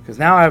 Because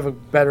now I have a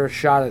better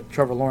shot at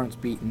Trevor Lawrence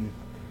beating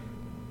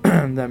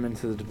them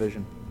into the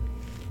division.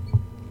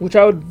 Which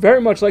I would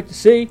very much like to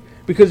see.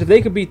 Because if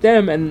they could beat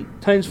them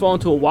and Titans fall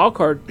into a wild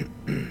card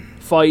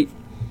fight,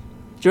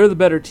 you're the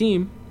better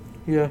team.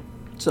 Yeah.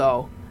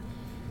 So,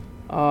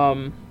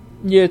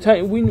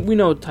 yeah, we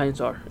know what the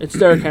Titans are. It's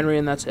Derrick Henry,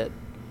 and that's it.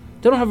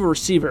 They don't have a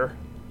receiver.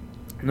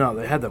 No,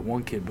 they had that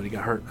one kid, but he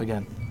got hurt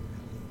again.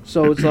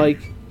 So it's like...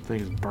 I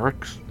think it's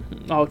Burks.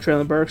 Oh,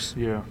 Traylon Burks?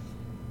 Yeah.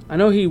 I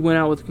know he went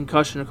out with a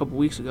concussion a couple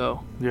weeks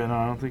ago. Yeah, no,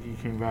 I don't think he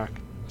came back.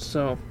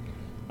 So,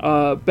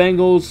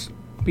 Bengals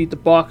beat the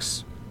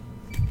Bucs.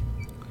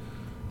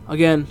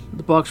 Again,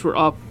 the Bucs were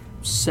up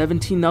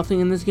 17-0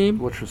 in this game.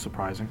 Which was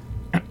surprising.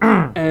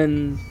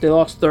 And they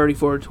lost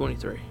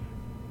 34-23.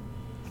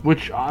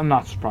 Which I'm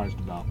not surprised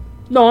about.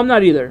 No, I'm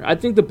not either. I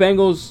think the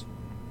Bengals,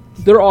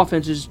 their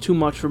offense is too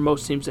much for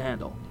most teams to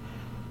handle.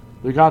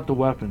 They got the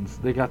weapons.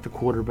 They got the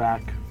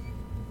quarterback.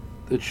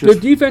 It's just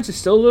their defense is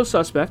still a little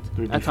suspect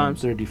at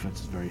times. Their defense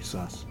is very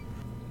sus.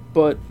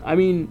 But, I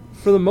mean,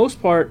 for the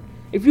most part,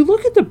 if you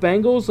look at the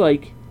Bengals,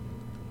 like,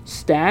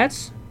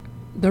 stats,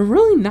 they're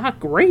really not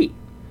great.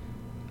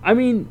 I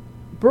mean,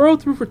 Burrow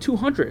threw for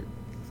 200.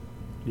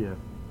 Yeah.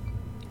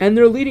 And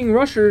their leading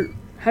rusher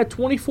had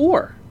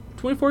 24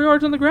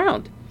 yards on the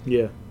ground.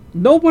 Yeah.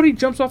 Nobody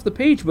jumps off the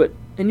page,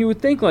 and you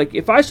would think, like,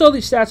 if I saw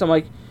these stats, I'm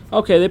like,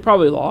 okay, they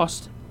probably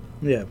lost.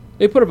 Yeah.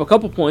 They put up a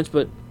couple points,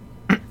 but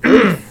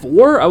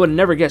 34? I would have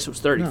never guessed it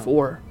was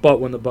 34. No. But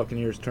when the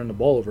Buccaneers turned the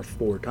ball over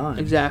 4 times.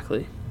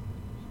 Exactly.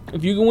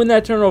 If you can win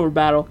that turnover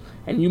battle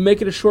and you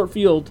make it a short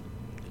field,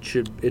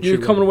 you're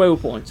coming away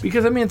with points.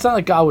 Because, I mean, it's not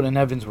like Godwin and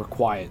Evans were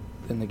quiet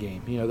in the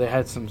game. You know, they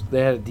had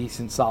a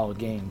decent, solid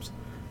games.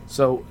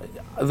 So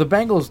the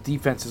Bengals'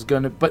 defense is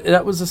going to, but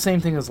that was the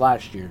same thing as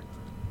last year.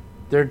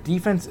 Their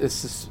defense is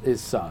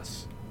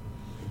sus.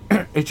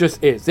 It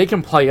just is. They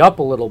can play up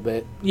a little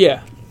bit.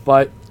 Yeah.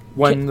 But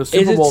when the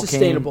Super Bowl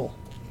sustainable?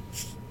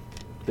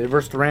 They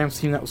versed the Rams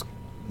team that was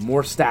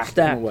more stacked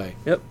in a way.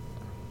 Yep.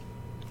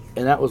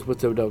 And that was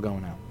with Odell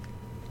going out.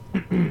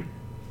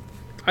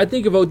 I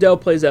think if Odell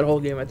plays that whole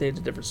game, I think it's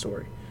a different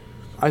story.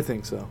 I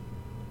think so.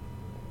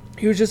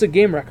 He was just a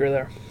game wrecker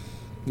there.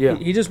 Yeah.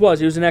 He just was.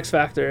 He was an X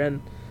factor,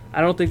 and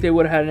I don't think they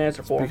would have had an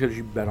answer for him. Because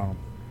you bet on him.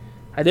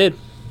 I did.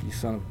 You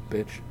son of a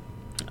bitch.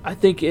 I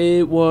think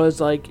it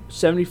was like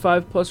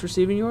 75-plus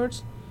receiving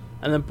yards,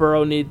 and then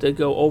Burrow needed to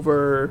go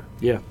over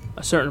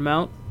a certain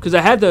amount. Because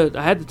I had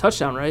the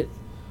touchdown, right?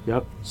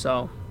 Yep.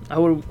 So I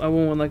would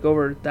win like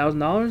over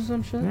 $1,000 or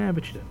some shit. Yeah,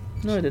 but you did.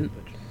 No, I didn't.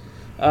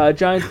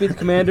 Giants beat the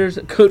Commanders.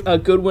 A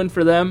good win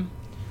for them.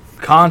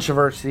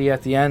 Controversy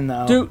at the end,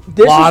 though. Dude,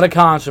 a lot of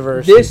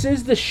controversy. This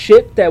is the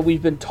shit that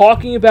we've been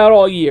talking about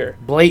all year.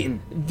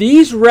 Blatant.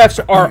 These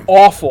refs are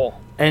awful.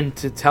 And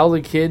to tell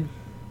the kid,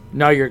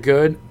 no, you're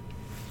good.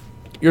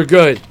 You're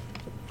good.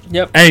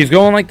 Yep. And he's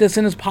going like this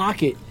in his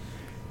pocket.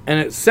 And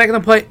it's second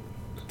to play.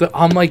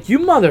 I'm like, you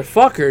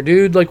motherfucker,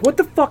 dude. Like, what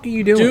the fuck are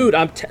you doing? Dude,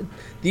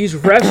 these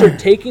refs are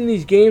taking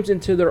these games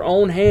into their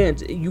own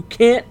hands. You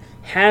can't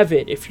have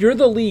it. If you're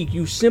the league,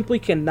 you simply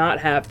cannot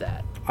have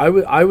that. I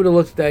would have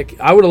looked at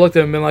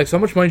him and been like, so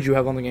how much money do you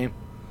have on the game?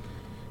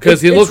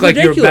 Because he looked like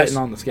you were betting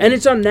on this game. And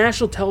it's on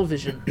national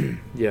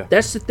television. Yeah.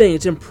 That's the thing.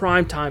 It's in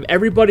prime time.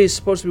 Everybody is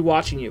supposed to be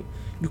watching you.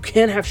 You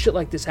can't have shit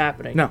like this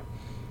happening. No.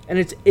 And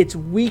it's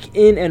week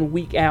in and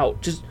week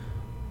out. Just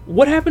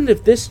what happened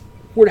if this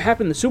were to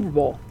happen in the Super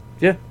Bowl?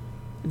 Yeah.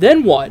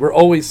 Then what? We're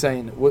always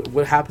saying,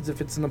 what happens if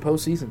it's in the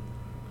postseason?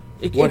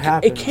 What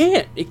happens? It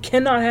can't. It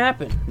cannot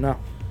happen. No.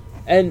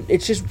 And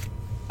it's just,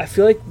 I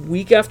feel like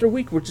week after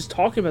week, we're just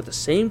talking about the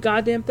same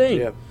goddamn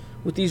thing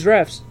with these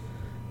refs.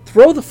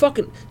 Throw the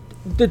fucking...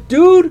 The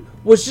dude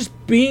was just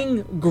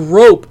being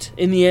groped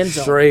in the end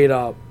zone. Straight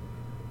up.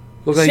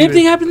 Same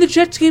thing happened in the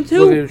Jets game, too.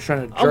 Look like he was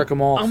trying to jerk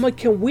him off. I'm like,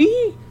 can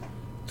we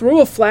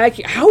throw a flag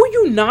here? How are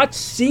you not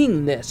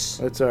seeing this?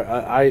 That's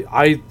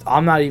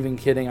I'm not even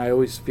kidding. I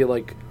always feel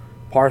like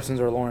Parsons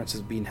or Lawrence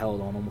is being held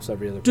on almost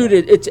every other play.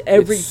 Dude, it's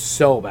every... It's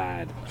so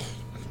bad.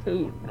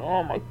 Dude,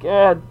 oh my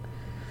God.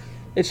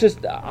 It's just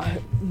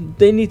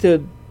they need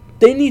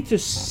to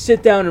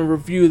sit down and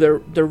review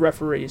their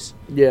referees.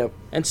 Yeah.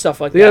 And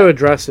stuff like that. They got to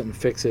address it and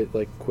fix it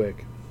like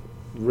quick.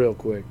 Real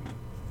quick.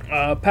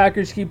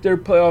 Packers keep their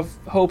playoff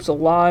hopes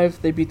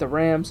alive. They beat the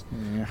Rams.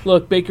 Yeah.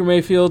 Look, Baker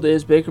Mayfield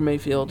is Baker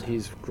Mayfield.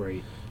 He's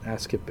great.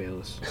 Ask Skip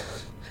Bayless.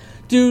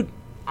 Dude,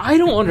 I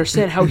don't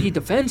understand how he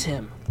defends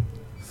him.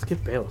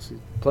 Skip Bayless, he's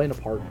playing a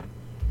part.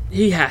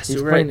 He has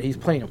to, right? He's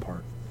playing a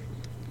part.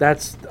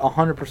 That's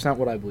 100%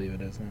 what I believe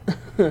it is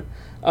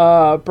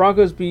now.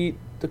 Broncos beat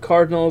the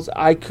Cardinals.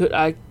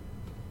 I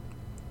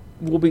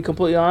will be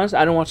completely honest.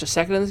 I don't watch a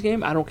second of this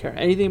game. I don't care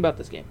anything about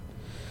this game.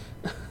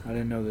 I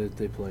didn't know that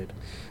they played.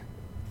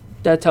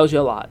 That tells you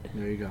a lot.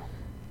 There you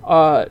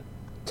go.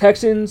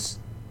 Texans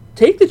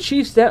take the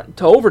Chiefs down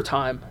to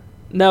overtime.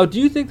 Now, do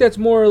you think that's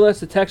more or less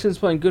the Texans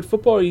playing good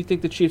football, or do you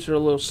think the Chiefs are a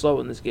little slow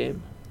in this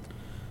game?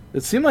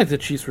 It seemed like the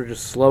Chiefs were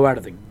just slow out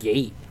of the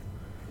gate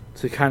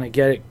to kind of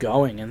get it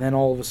going, and then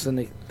all of a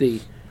sudden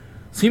they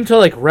seem to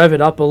like rev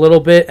it up a little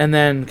bit and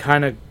then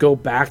kind of go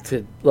back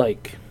to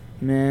like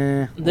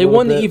meh. They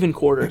won the even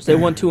quarters. They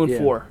won 2 and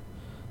 4.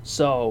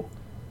 So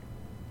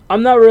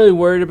I'm not really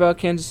worried about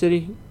Kansas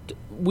City.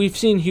 We've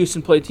seen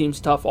Houston play teams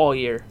tough all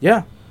year.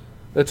 Yeah.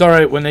 That's all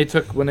right. When they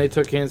took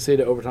Kansas City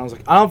to overtime, I was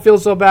like, I don't feel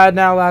so bad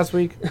now last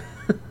week.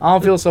 I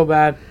don't feel so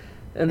bad.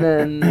 And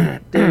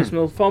then Davis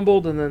Mills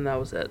fumbled, and then that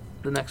was it.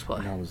 The next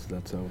play.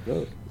 That's how it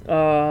goes.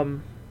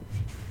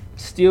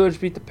 Steelers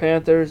beat the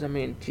Panthers. I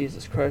mean,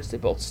 Jesus Christ, they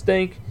both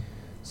stink.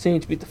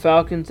 Saints beat the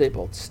Falcons. They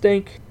both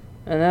stink.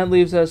 And that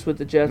leaves us with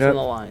the Jets and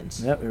the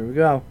Lions. Yep, here we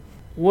go.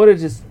 What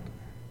a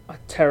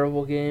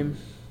terrible game.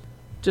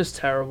 Just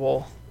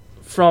terrible.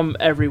 From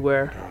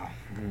everywhere.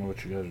 I don't know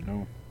what you guys are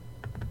doing.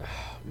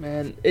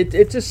 Man,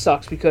 it just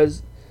sucks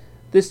because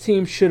this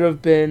team should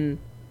have been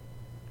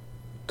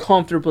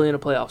comfortably in a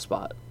playoff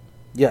spot.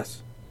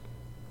 Yes.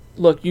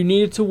 Look, you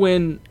needed to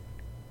win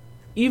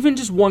even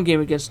just one game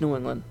against New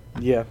England.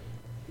 Yeah.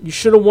 You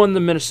should have won the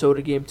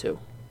Minnesota game too.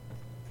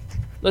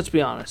 Let's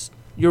be honest.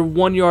 You're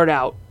 1 yard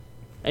out,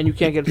 and you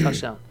can't get a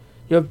touchdown.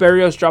 You have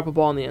Berrios drop a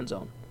ball in the end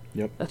zone.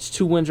 Yep. That's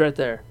 2 wins right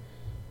there.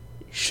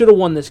 You should have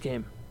won this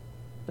game.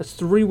 That's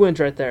 3 wins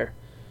right there.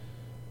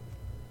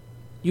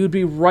 You would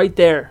be right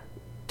there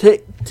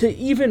to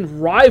even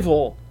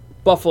rival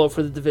Buffalo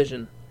for the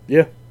division.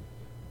 Yeah.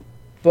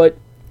 But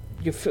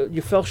you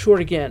fell short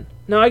again.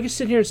 Now, I can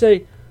sit here and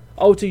say,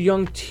 oh, it's a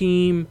young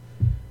team.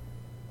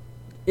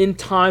 In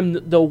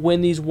time, they'll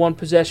win these one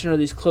possession or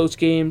these close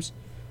games.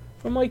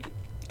 I'm like...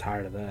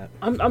 Tired of that.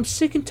 I'm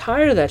sick and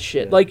tired of that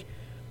shit. Yeah. Like,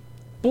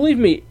 believe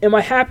me, am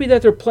I happy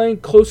that they're playing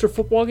closer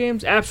football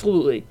games?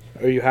 Absolutely.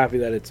 Are you happy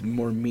that it's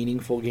more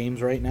meaningful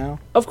games right now?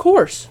 Of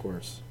course. Of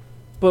course.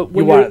 But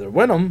when you want to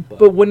win them.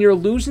 But when you're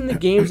losing the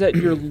games that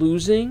you're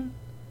losing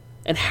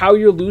and how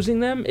you're losing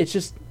them,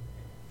 it's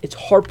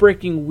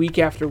heartbreaking week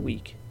after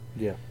week.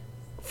 Yeah.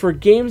 For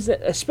games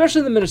that,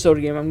 especially the Minnesota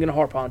game, I'm going to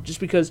harp on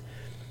just because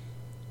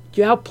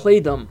you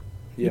outplayed them.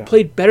 Yeah. You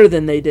played better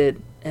than they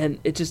did, and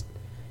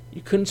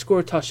you couldn't score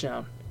a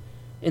touchdown.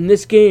 In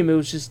this game, it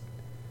was just,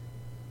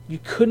 you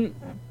couldn't.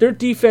 Their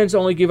defense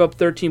only gave up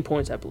 13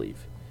 points, I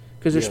believe,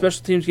 because their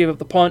special teams gave up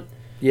the punt.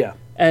 Yeah.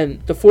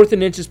 And the 4th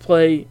and inches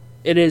play,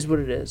 it is what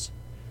it is.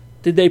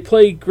 Did they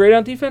play great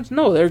on defense?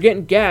 No, they were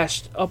getting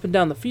gashed up and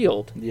down the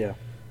field. Yeah.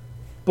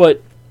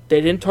 But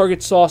they didn't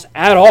target Sauce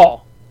at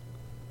all.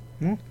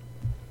 Hmm.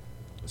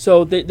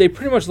 So they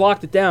pretty much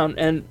locked it down.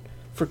 And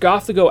for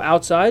Goff to go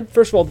outside,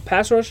 first of all, the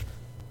pass rush,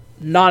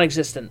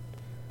 non-existent.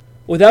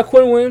 Without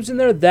Quinn Williams in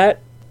there,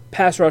 that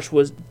pass rush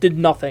did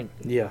nothing.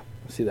 Yeah,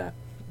 I see that.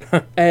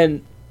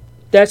 And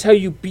that's how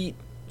you beat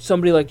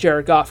somebody like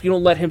Jared Goff. You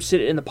don't let him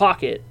sit in the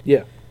pocket.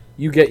 Yeah.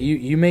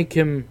 You make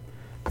him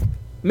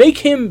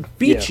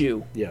beat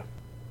you. Yeah.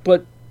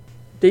 But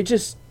they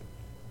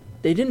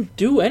didn't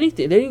do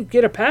anything. They didn't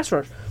get a pass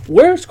rush.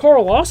 Where's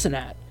Carl Lawson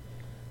at?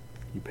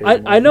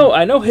 I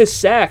know his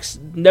sacks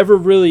never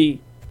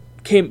really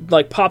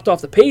popped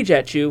off the page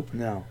at you.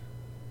 No.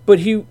 But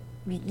he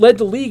led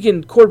the league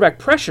in quarterback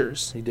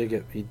pressures. He did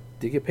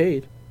get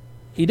paid.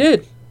 He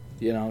did.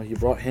 You know, you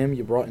brought him,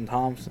 you brought in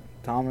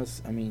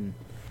Thomas. I mean,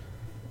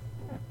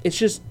 it's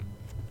just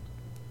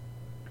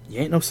you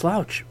ain't no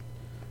slouch.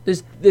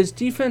 This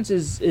defense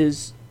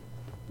is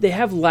they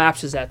have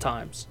lapses at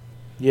times.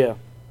 Yeah.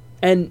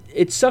 And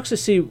it sucks to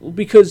see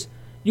because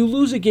you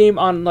lose a game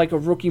on like a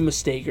rookie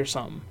mistake or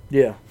something.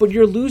 Yeah. But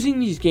you're losing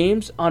these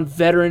games on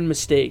veteran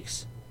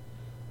mistakes.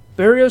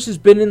 Berrios has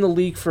been in the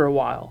league for a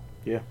while.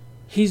 Yeah.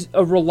 He's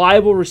a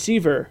reliable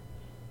receiver,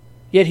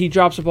 yet he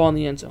drops a ball in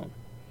the end zone.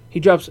 He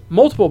drops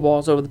multiple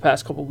balls over the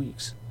past couple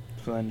weeks.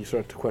 So then you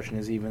start to question,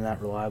 is he even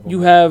that reliable?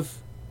 You have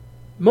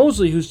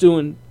Mosley, who's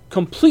doing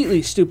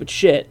completely stupid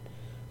shit.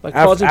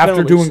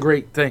 After doing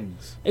great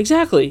things.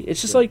 Exactly.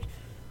 It's just like,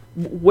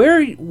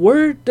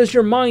 where does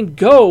your mind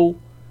go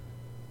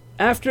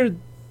after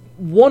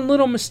one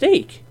little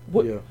mistake?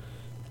 Yeah.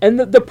 And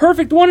the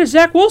perfect one is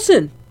Zach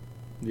Wilson.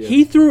 Yeah.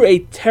 He threw a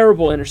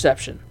terrible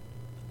interception.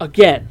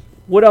 Again,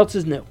 what else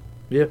is new?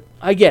 Yeah.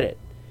 I get it.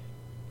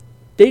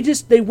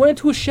 They went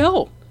into a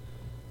shell.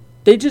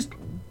 They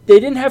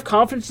didn't have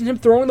confidence in him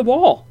throwing the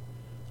ball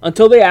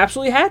until they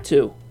absolutely had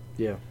to.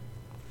 Yeah.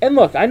 And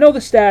look, I know the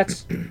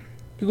stats.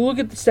 You can look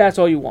at the stats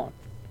all you want.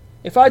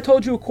 If I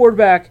told you a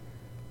quarterback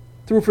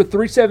threw for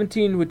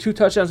 317 with 2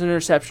 touchdowns and an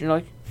interception, you're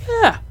like,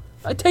 yeah,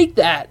 I take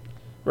that,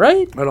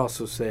 right? I'd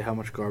also say how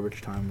much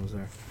garbage time was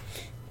there.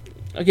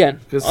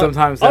 Again, because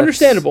sometimes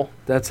understandable.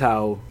 That's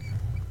how.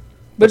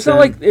 But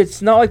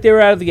it's not like they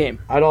were out of the game.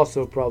 I'd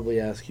also probably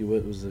ask you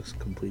what was this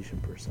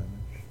completion percentage.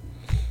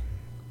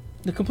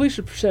 The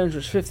completion percentage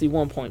was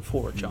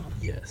 51.4, John.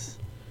 Yes.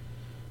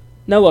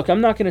 Now look,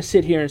 I'm not going to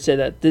sit here and say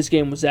that this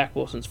game was Zach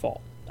Wilson's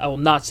fault. I will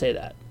not say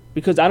that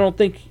because I don't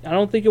think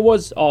it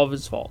was all of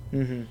his fault.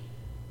 Mm-hmm.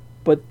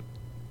 But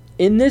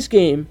in this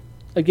game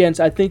against,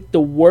 I think, the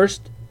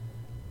worst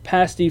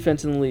pass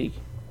defense in the league.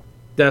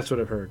 That's what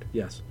I've heard.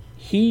 Yes.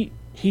 He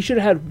should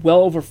have had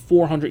well over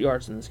 400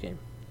 yards in this game.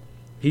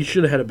 He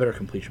should have had a better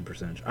completion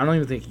percentage. I don't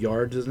even think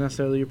yards is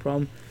necessarily your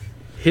problem.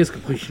 His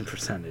completion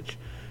percentage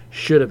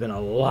should have been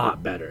a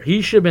lot better.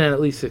 He should have been at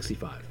least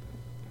 65.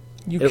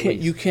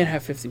 You can't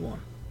have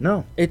 51.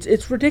 No.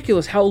 It's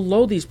ridiculous how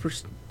low these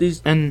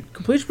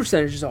completion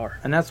percentages are.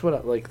 And that's what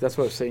I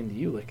was saying to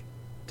you. Like,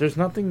 there's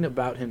nothing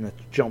about him that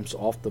jumps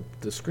off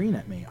the screen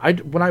at me.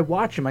 When I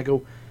watch him, I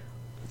go,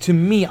 to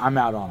me, I'm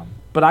out on him.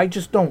 But I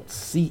just don't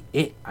see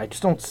it. I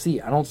just don't see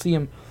it. I don't see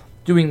him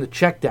doing the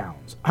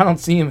checkdowns. I don't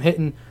see him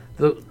hitting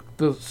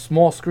the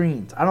small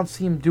screens. I don't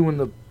see him doing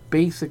the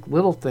basic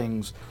little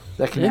things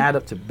that can add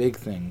up to big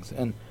things.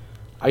 And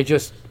I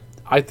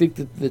think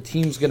that the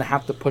team's going to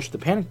have to push the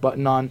panic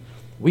button on,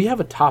 we have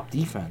a top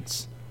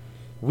defense.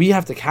 We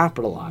have to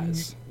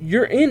capitalize.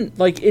 You're in,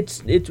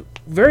 it's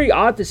very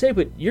odd to say,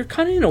 but you're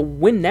kind of in a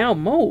win-now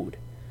mode.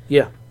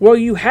 Yeah. Well,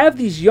 you have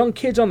these young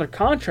kids on their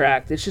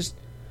contract. It's just,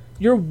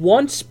 you're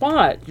one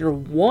spot. You're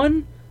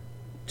one,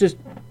 just...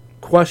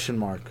 Question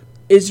mark.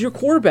 Is your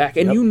quarterback,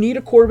 and you need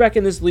a quarterback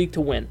in this league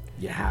to win.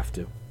 You have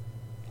to.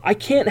 I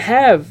can't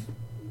have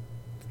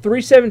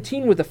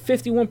 317 with a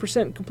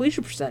 51%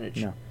 completion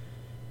percentage. No.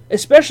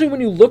 Especially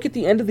when you look at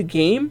the end of the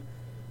game,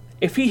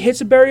 if he hits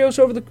a Berrios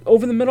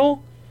over the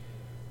middle,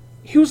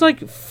 he was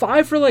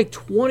 5 for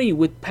 20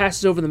 with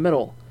passes over the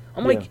middle.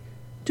 I'm like,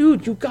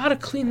 dude, you gotta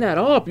clean that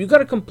up. You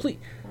gotta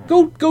complete.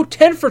 Go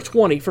 10 for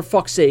 20 for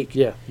fuck's sake.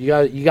 Yeah,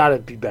 you gotta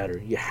be better.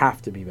 You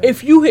have to be better.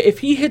 If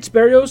he hits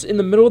Berrios in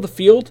the middle of the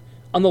field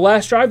on the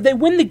last drive, they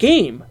win the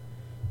game.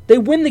 They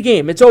win the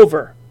game. It's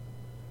over.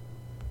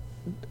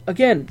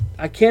 Again,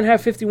 I can't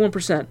have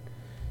 51%.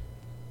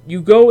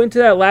 You go into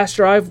that last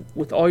drive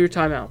with all your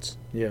timeouts.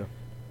 Yeah.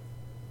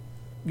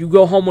 You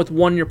go home with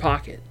one in your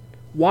pocket.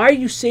 Why are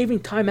you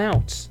saving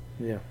timeouts?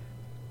 Yeah.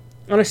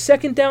 On a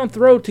second down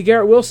throw to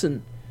Garrett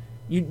Wilson,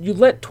 you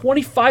let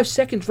 25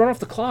 seconds run off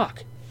the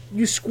clock.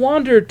 You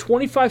squandered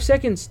 25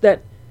 seconds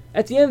that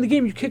at the end of the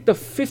game you kicked a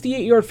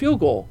 58-yard field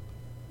goal.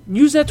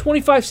 Use that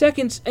 25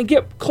 seconds and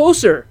get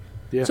closer.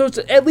 Yeah. So it's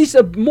at least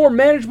a more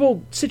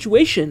manageable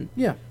situation.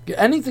 Yeah.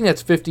 Anything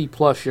that's 50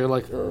 plus, you're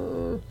like,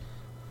 you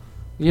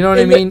know what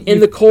I mean? In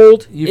the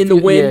cold, in the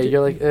wind. Yeah,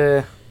 you're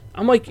like,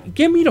 I'm like,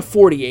 get me to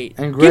 48.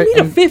 And Get me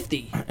to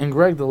 50. And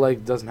Greg the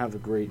leg doesn't have a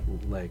great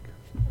leg.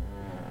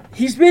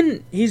 He's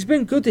been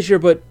good this year,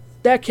 but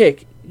that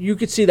kick, you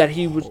could see that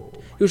he was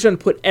trying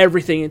to put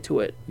everything into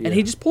it, and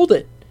he just pulled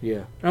it.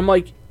 Yeah. And I'm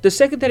like, the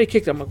second that he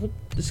kicked it, I'm like, well,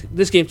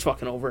 this game's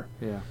fucking over.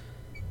 Yeah.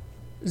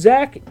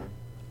 Zach,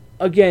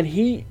 again,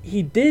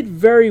 he did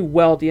very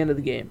well at the end of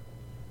the game.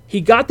 He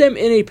got them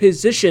in a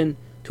position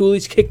to at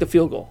least kick the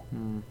field goal.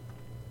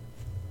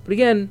 But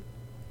again,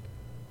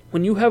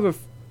 when you have a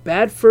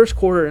bad first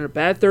quarter and a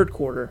bad third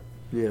quarter,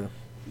 Yeah.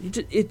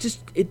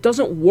 it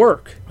doesn't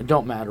work. It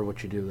don't matter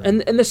what you do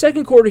then. And the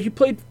second quarter, he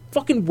played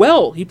fucking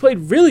well. He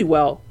played really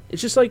well.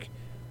 It's just like,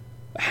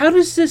 how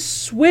does this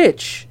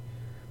switch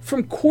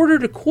from quarter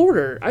to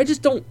quarter? I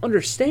just don't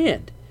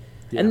understand.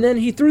 Yeah. And then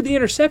he threw the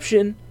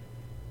interception,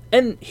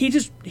 and he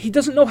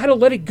doesn't know how to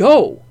let it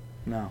go.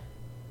 No.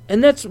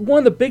 And that's one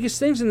of the biggest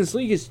things in this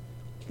league is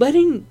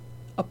letting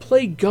a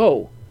play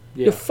go.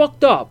 Yeah. You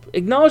fucked up.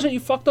 Acknowledge that you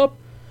fucked up,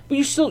 but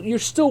you're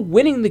still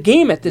winning the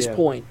game at this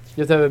point.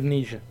 You have to have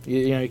amnesia.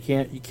 You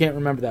can't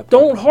remember that.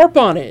 Don't harp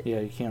on it. Yeah,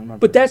 you can't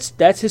remember. But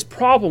that's his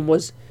problem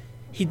was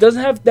he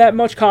doesn't have that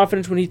much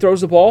confidence when he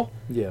throws the ball.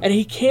 Yeah. And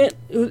he can't.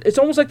 It's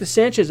almost like the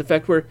Sanchez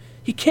effect where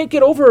he can't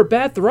get over a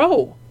bad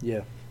throw.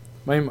 Yeah.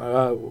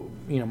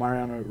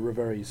 Mariano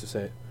Rivera used to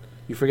say it.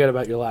 You forget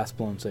about your last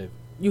blown save.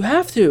 You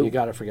have to. You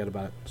got to forget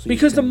about it. So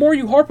because the more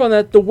you harp on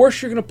that, the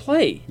worse you're going to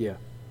play. Yeah.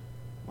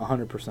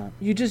 100%.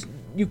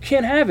 You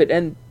can't have it.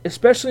 And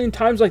especially in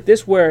times like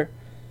this where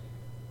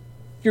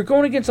you're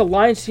going against a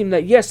Lions team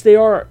that, yes, they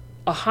are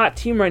a hot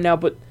team right now,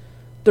 but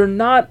they're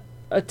not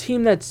a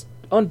team that's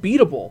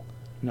unbeatable.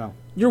 No.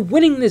 You're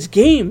winning this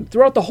game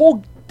throughout the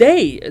whole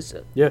day.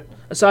 Yeah.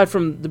 Aside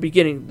from the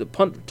beginning, the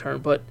punt return.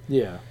 But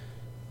yeah.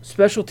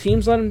 Special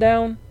teams let them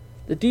down.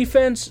 The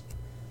defense,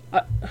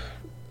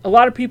 a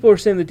lot of people are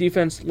saying the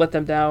defense let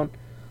them down.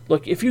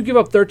 Look, if you give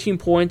up 13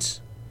 points,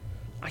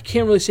 I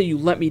can't really say you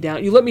let me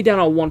down. You let me down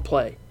on one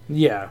play.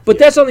 Yeah. But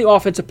that's on the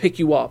offense to pick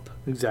you up.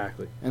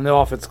 Exactly. And the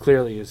offense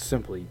clearly is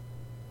simply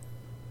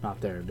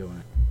not there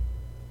doing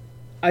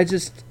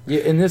it.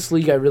 In this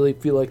league, I really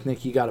feel like,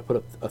 Nick, you got to put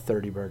up a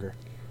 30 burger.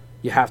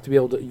 You have to be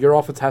able to. Your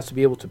offense has to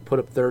be able to put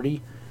up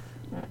 30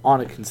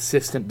 on a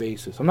consistent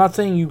basis. I'm not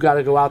saying you got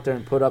to go out there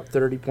and put up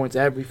 30 points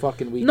every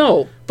fucking week.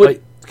 No,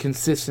 but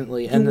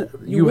consistently, and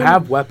you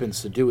have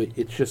weapons to do it.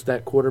 It's just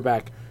that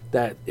quarterback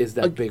that is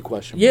that big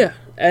question. Yeah,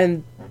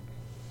 and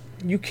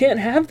you can't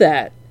have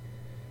that.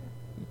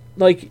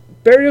 Like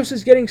Berrios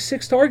is getting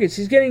 6 targets.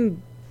 He's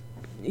getting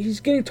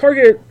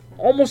targeted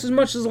almost as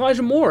much as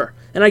Elijah Moore.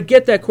 And I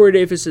get that Corey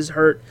Davis is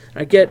hurt.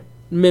 I get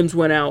Mims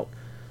went out.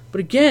 But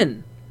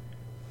again,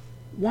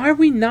 why are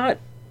we not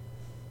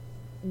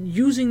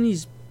using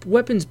these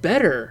weapons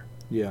better?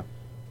 Yeah.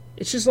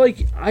 It's just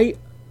like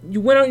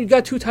you went out and you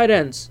got 2 tight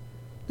ends.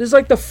 This is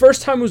like the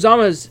first time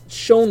Uzama has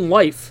shown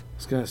life. I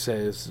was going to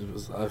say, this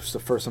was the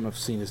first time I've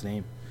seen his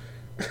name.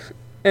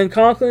 And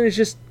Conklin is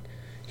just,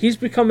 he's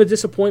become a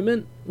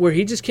disappointment where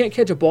he just can't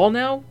catch a ball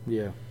now.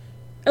 Yeah.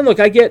 And look,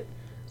 I get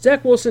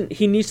Zach Wilson,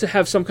 he needs to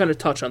have some kind of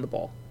touch on the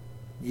ball.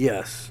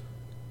 Yes.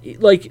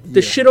 Like,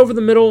 the shit over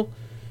the middle,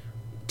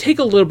 take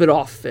a little bit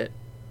off of it.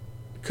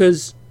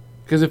 Because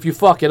if you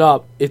fuck it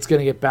up, it's going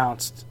to get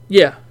bounced.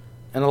 Yeah.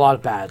 And a lot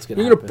of bad's going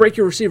to happen. You're going to break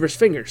your receiver's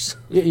fingers.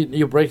 Yeah,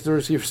 you break the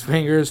receiver's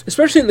fingers.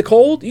 Especially in the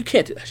cold, you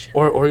can't do that shit.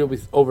 Or you'll be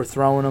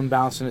overthrowing them,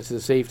 bouncing it to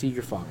the safety,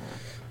 you're fucked.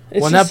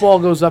 When that ball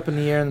goes up in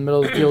the air in the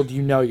middle of the field,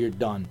 you know you're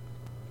done.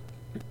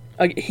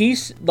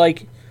 He's,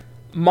 like,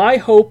 my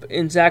hope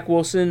in Zach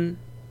Wilson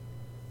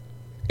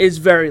is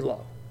very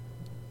low.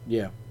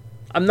 Yeah.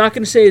 I'm not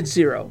going to say it's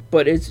 0,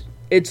 but it's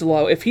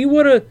low. If he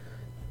would have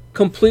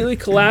completely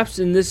collapsed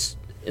in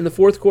the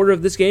fourth quarter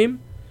of this game,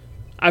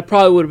 I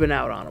probably would have been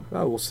out on him.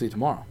 Well, we'll see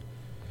tomorrow.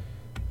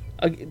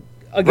 Again,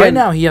 right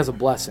now, he has a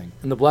blessing,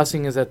 and the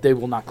blessing is that they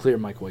will not clear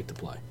Mike White to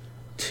play.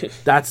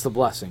 That's the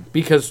blessing.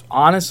 Because,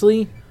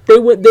 honestly... They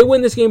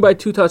win this game by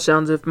 2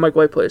 touchdowns if Mike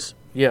White plays.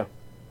 Yeah.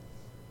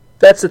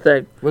 That's the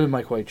thing. What did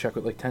Mike White check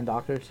with, 10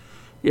 doctors?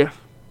 Yeah.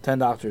 10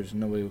 doctors, and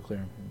nobody would clear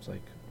him. It's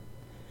like,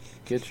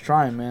 kid's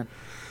trying, man.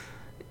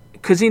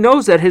 Because he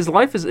knows that his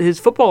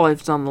football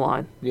life is on the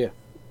line. Yeah.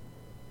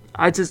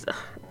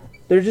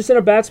 They're just in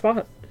a bad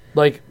spot.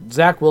 Like,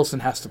 Zach Wilson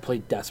has to play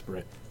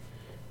desperate.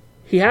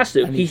 He has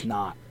to. And he's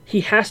not.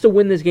 He has to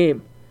win this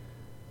game.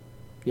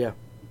 Yeah.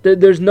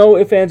 There's no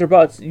ifs, ands, or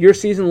buts. Your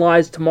season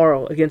lies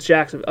tomorrow against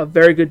Jacksonville, a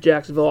very good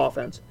Jacksonville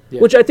offense,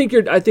 which I think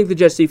the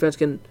Jets defense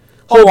can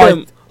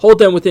hold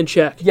them within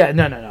check. Yeah,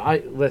 no.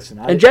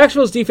 And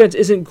Jacksonville's defense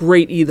isn't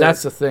great either.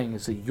 That's the thing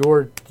is that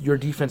your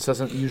defense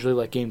doesn't usually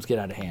let games get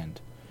out of hand.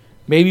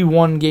 Maybe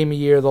one game a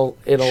year it'll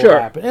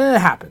happen, and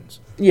it happens.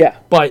 Yeah,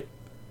 but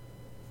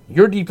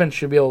your defense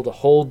should be able to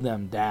hold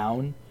them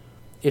down.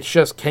 It's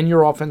just, can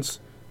your offense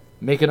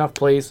make enough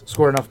plays,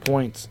 score enough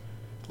points,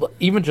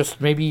 even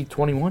just maybe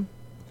 21?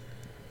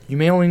 You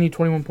may only need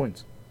 21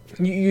 points.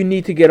 You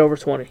need to get over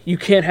 20. You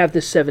can't have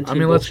this 17. I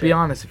mean, let's be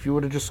honest. If you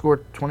would have just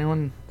scored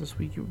 21 this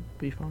week, you would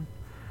be fine.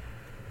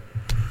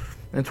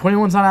 And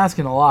 21's not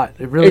asking a lot.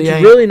 It really It's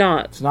ain't. really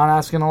not. It's not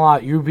asking a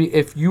lot.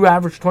 If you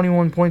average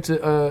 21 points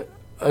a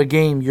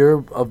game,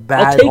 you're a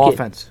bad take it.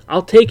 offense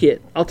I'll take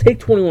it. I'll take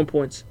 21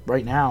 points.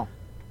 right now.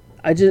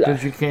 I just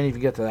Because you can't even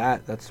get to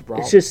that. That's the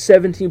problem. it's just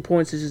 17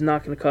 points is just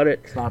not going to cut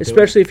it, not doing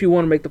especially if you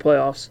want to make the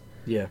playoffs.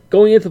 Yeah.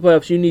 Going into the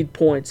playoffs, you need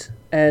points,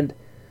 and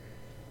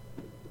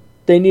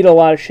they need a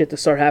lot of shit to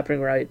start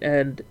happening right.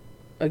 And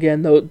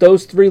again,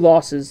 those 3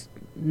 losses,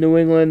 New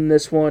England,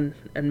 this one,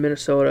 and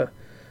Minnesota,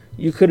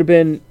 you could have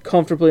been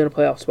comfortably in a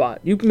playoff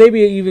spot. You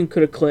maybe even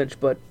could have clinched,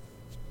 but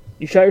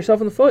you shot yourself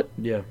in the foot.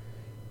 Yeah.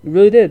 You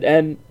really did.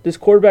 And this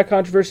quarterback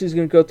controversy is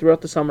going to go throughout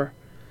the summer.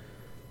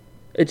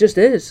 It just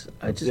is.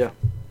 Yeah.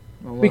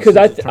 Because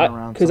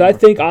I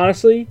think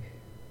honestly,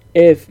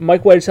 if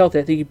Mike White is healthy,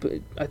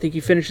 I think he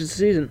finishes the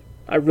season.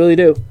 I really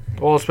do.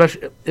 Well,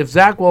 especially if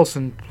Zach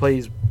Wilson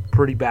plays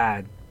pretty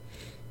bad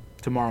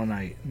tomorrow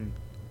night,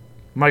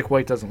 Mike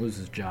White doesn't lose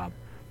his job.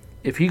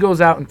 If he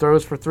goes out and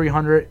throws for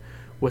 300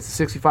 with a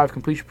 65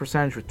 completion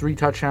percentage with 3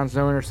 touchdowns,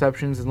 no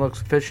interceptions, and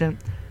looks efficient,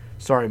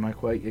 sorry,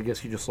 Mike White, I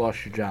guess you just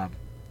lost your job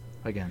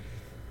again.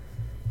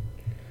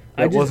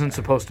 It wasn't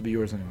supposed to be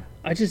yours anyway.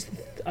 I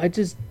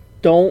just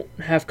don't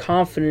have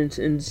confidence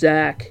in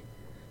Zach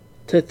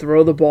to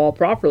throw the ball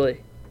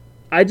properly.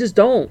 I just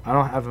don't. I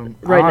don't have him.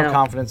 Right I don't now. have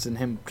confidence in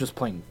him just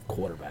playing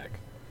quarterback.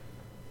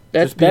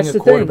 That's Just being that's a the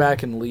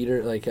quarterback thing. and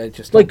leader, like I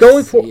just Like don't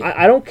going see for, it.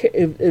 I don't care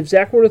if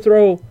Zach were to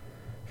throw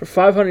for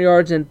 500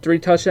 yards and 3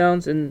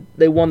 touchdowns, and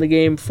they won the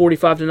game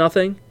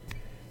 45-0,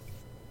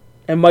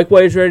 and Mike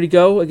White is ready to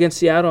go against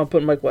Seattle. I'm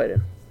putting Mike White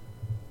in.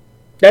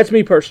 That's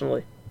me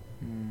personally.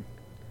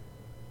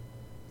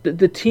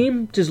 The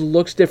team just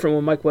looks different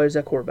when Mike White is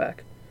at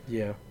quarterback.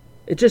 Yeah.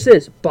 It just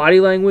is.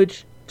 Body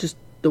language, just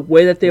the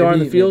way that they are on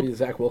the field. Maybe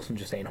Zach Wilson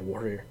just ain't a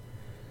warrior.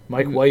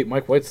 Mike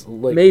White's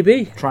like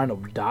Maybe. trying to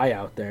die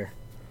out there,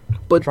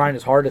 But trying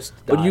his hardest to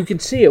die. But you can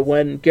see it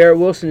when Garrett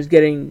Wilson is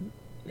getting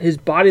his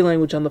body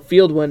language on the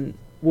field when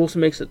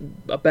Wilson makes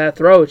a bad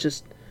throw.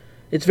 It's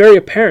very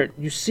apparent.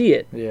 You see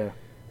it. Yeah.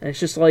 And it's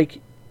just like,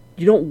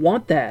 you don't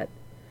want that.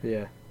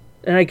 Yeah.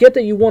 And I get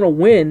that you want to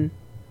win,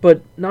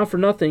 but not for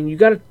nothing. You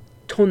got to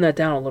tone that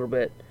down a little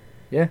bit.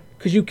 Yeah.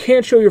 Because you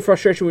can't show your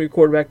frustration with your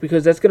quarterback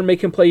because that's going to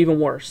make him play even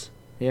worse.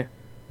 Yeah.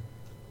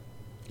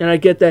 And I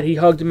get that he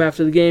hugged him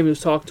after the game, he was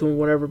talking to him,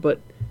 whatever,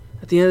 but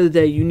at the end of the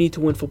day, you need to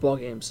win football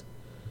games.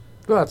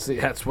 Well,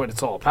 that's what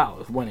it's all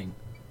about, is winning.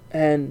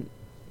 And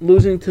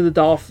losing to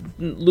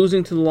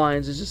the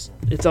Lions is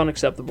it's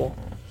unacceptable.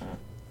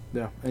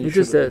 Yeah. And It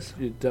just is.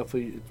 It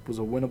definitely was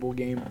a winnable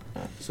game.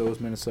 So was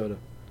Minnesota.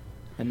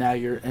 And now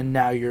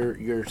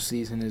your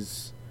season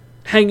is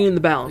Hanging in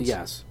the balance.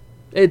 yes.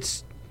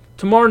 It's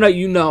tomorrow night,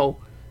 you know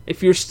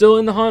if you're still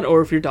in the hunt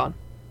or if you're done.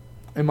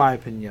 In my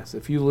opinion, yes.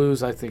 If you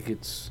lose, I think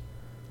it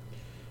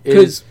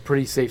is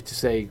pretty safe to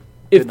say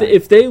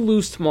If they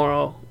lose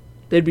tomorrow,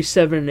 they'd be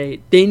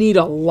 7-8. They need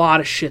a lot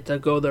of shit to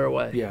go their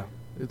way. yeah,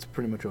 it's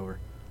pretty much over.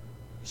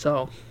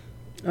 So,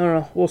 I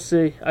don't know. We'll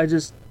see. I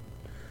just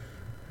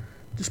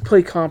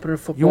play competent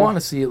football. You want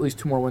to see at least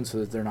 2 more wins so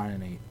that they're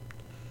 9-8.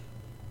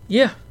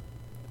 Yeah.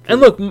 And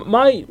look,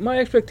 my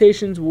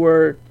expectations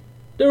were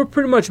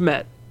pretty much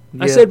met.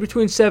 I said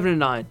between 7 and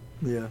 9.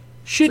 Yeah.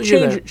 Shit So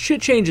you're there.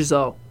 Shit changes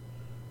though.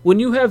 When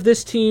you have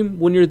this team,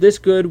 when you're this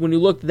good, when you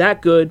look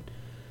that good,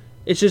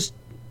 it's just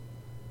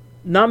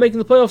not making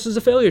the playoffs is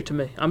a failure to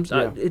me.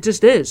 It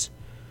just is.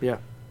 Yeah.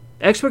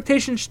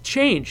 Expectations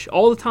change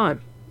all the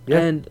time. Yeah.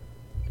 And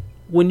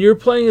when you're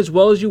playing as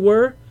well as you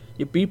were,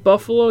 you beat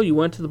Buffalo, you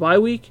went to the bye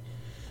week,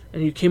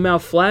 and you came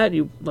out flat,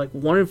 you like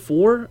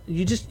 1-4,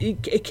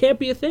 it can't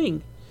be a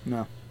thing.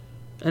 No.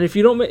 And if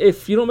you don't make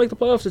the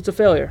playoffs, it's a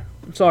failure.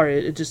 I'm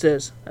sorry, it just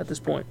is at this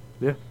point.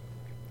 Yeah.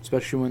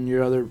 Especially when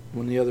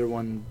the other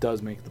one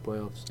does make the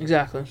playoffs.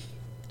 Exactly.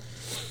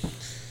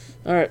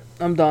 All right,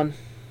 I'm done.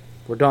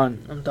 We're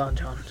done. I'm done,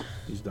 John.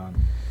 He's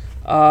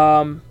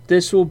done.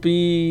 This will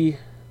be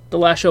the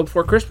last show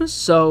before Christmas,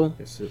 so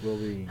Yes, it will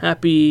be.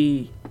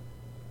 happy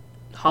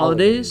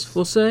holidays,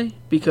 we'll say,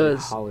 because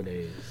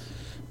holidays.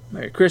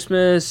 Merry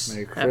Christmas,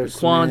 Merry Happy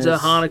Christmas, Kwanzaa,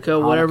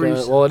 Hanukkah, whatever you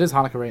Well, it is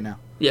Hanukkah right now.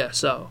 Yeah,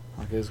 so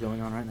Hanukkah is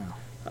going on right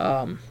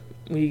now.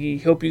 we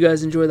hope you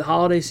guys enjoy the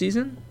holiday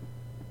season.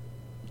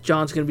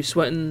 John's going to be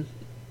sweating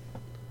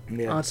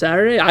Yeah. on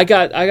Saturday. I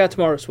got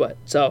tomorrow to sweat,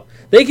 so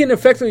they can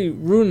effectively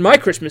ruin my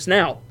Christmas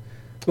now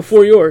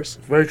before yours.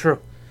 It's very true.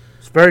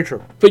 It's very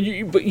true. But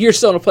you're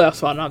still in a playoff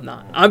spot, and I'm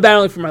not. I'm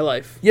battling for my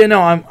life. Yeah,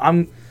 no,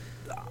 I'm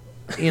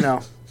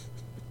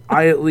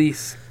I at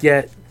least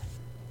get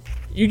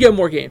You get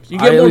more games. You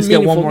I get at more least get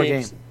meaningful one more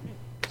games. game.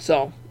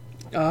 So,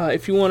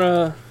 if you want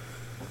to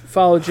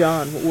follow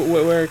John,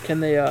 where can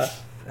they? At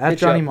Hit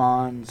Johnny you up.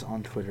 Mons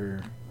on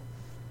Twitter.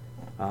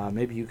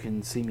 Maybe you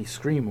can see me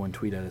scream one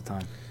tweet at a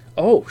time.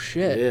 Oh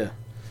shit! Yeah.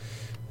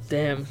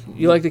 Damn.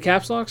 You like the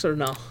caps locks or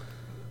no?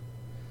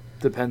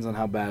 Depends on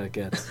how bad it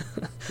gets.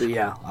 But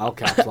yeah, I'll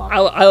caps lock.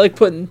 I like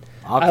putting.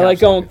 I'll I like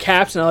caps lock going it.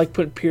 caps and I like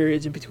putting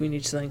periods in between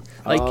each thing.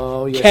 Like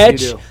Oh, yes,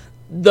 catch you do.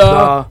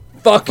 the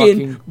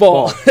fucking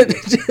ball.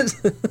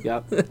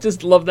 Yep.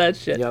 Just love that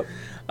shit. Yep.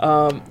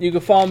 You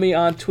can follow me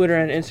on Twitter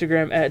and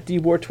Instagram at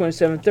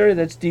dbor2730.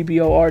 That's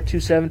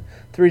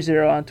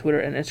DBOR2730 on Twitter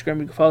and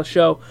Instagram. You can follow the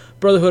show,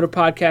 Brotherhood of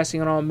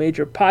Podcasting, on all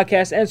major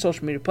podcast and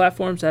social media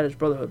platforms. That is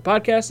Brotherhood of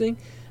Podcasting.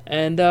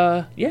 And,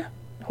 yeah,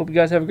 hope you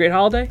guys have a great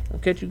holiday. I'll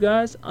catch you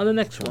guys on the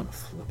next one.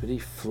 Flippity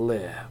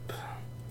flip.